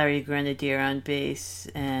 Larry Grenadier on bass,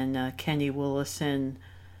 and Kenny Woolison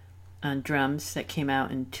on drums. That came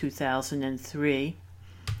out in 2003.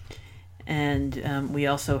 And we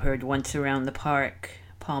also heard Once Around the Park,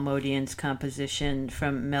 Paul Modian's composition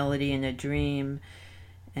from Melody in a Dream,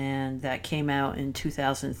 and that came out in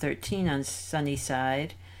 2013 on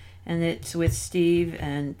Sunnyside. And it's with Steve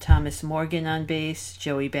and Thomas Morgan on bass,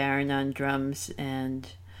 Joey Barron on drums, and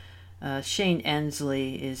Shane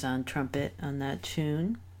Ensley is on trumpet on that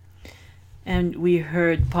tune. And we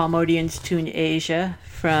heard Paul Modian's tune Asia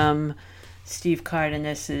from Steve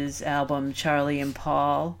Cardenas' album Charlie and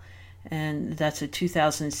Paul, and that's a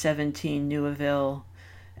 2017 Newaville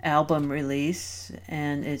album release,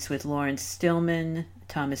 and it's with Lawrence Stillman,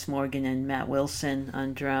 Thomas Morgan, and Matt Wilson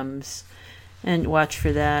on drums. And watch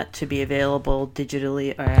for that to be available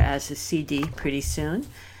digitally or as a CD pretty soon.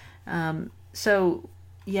 So,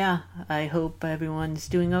 yeah, I hope everyone's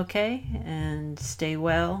doing okay and stay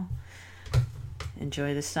well.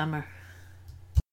 Enjoy the summer.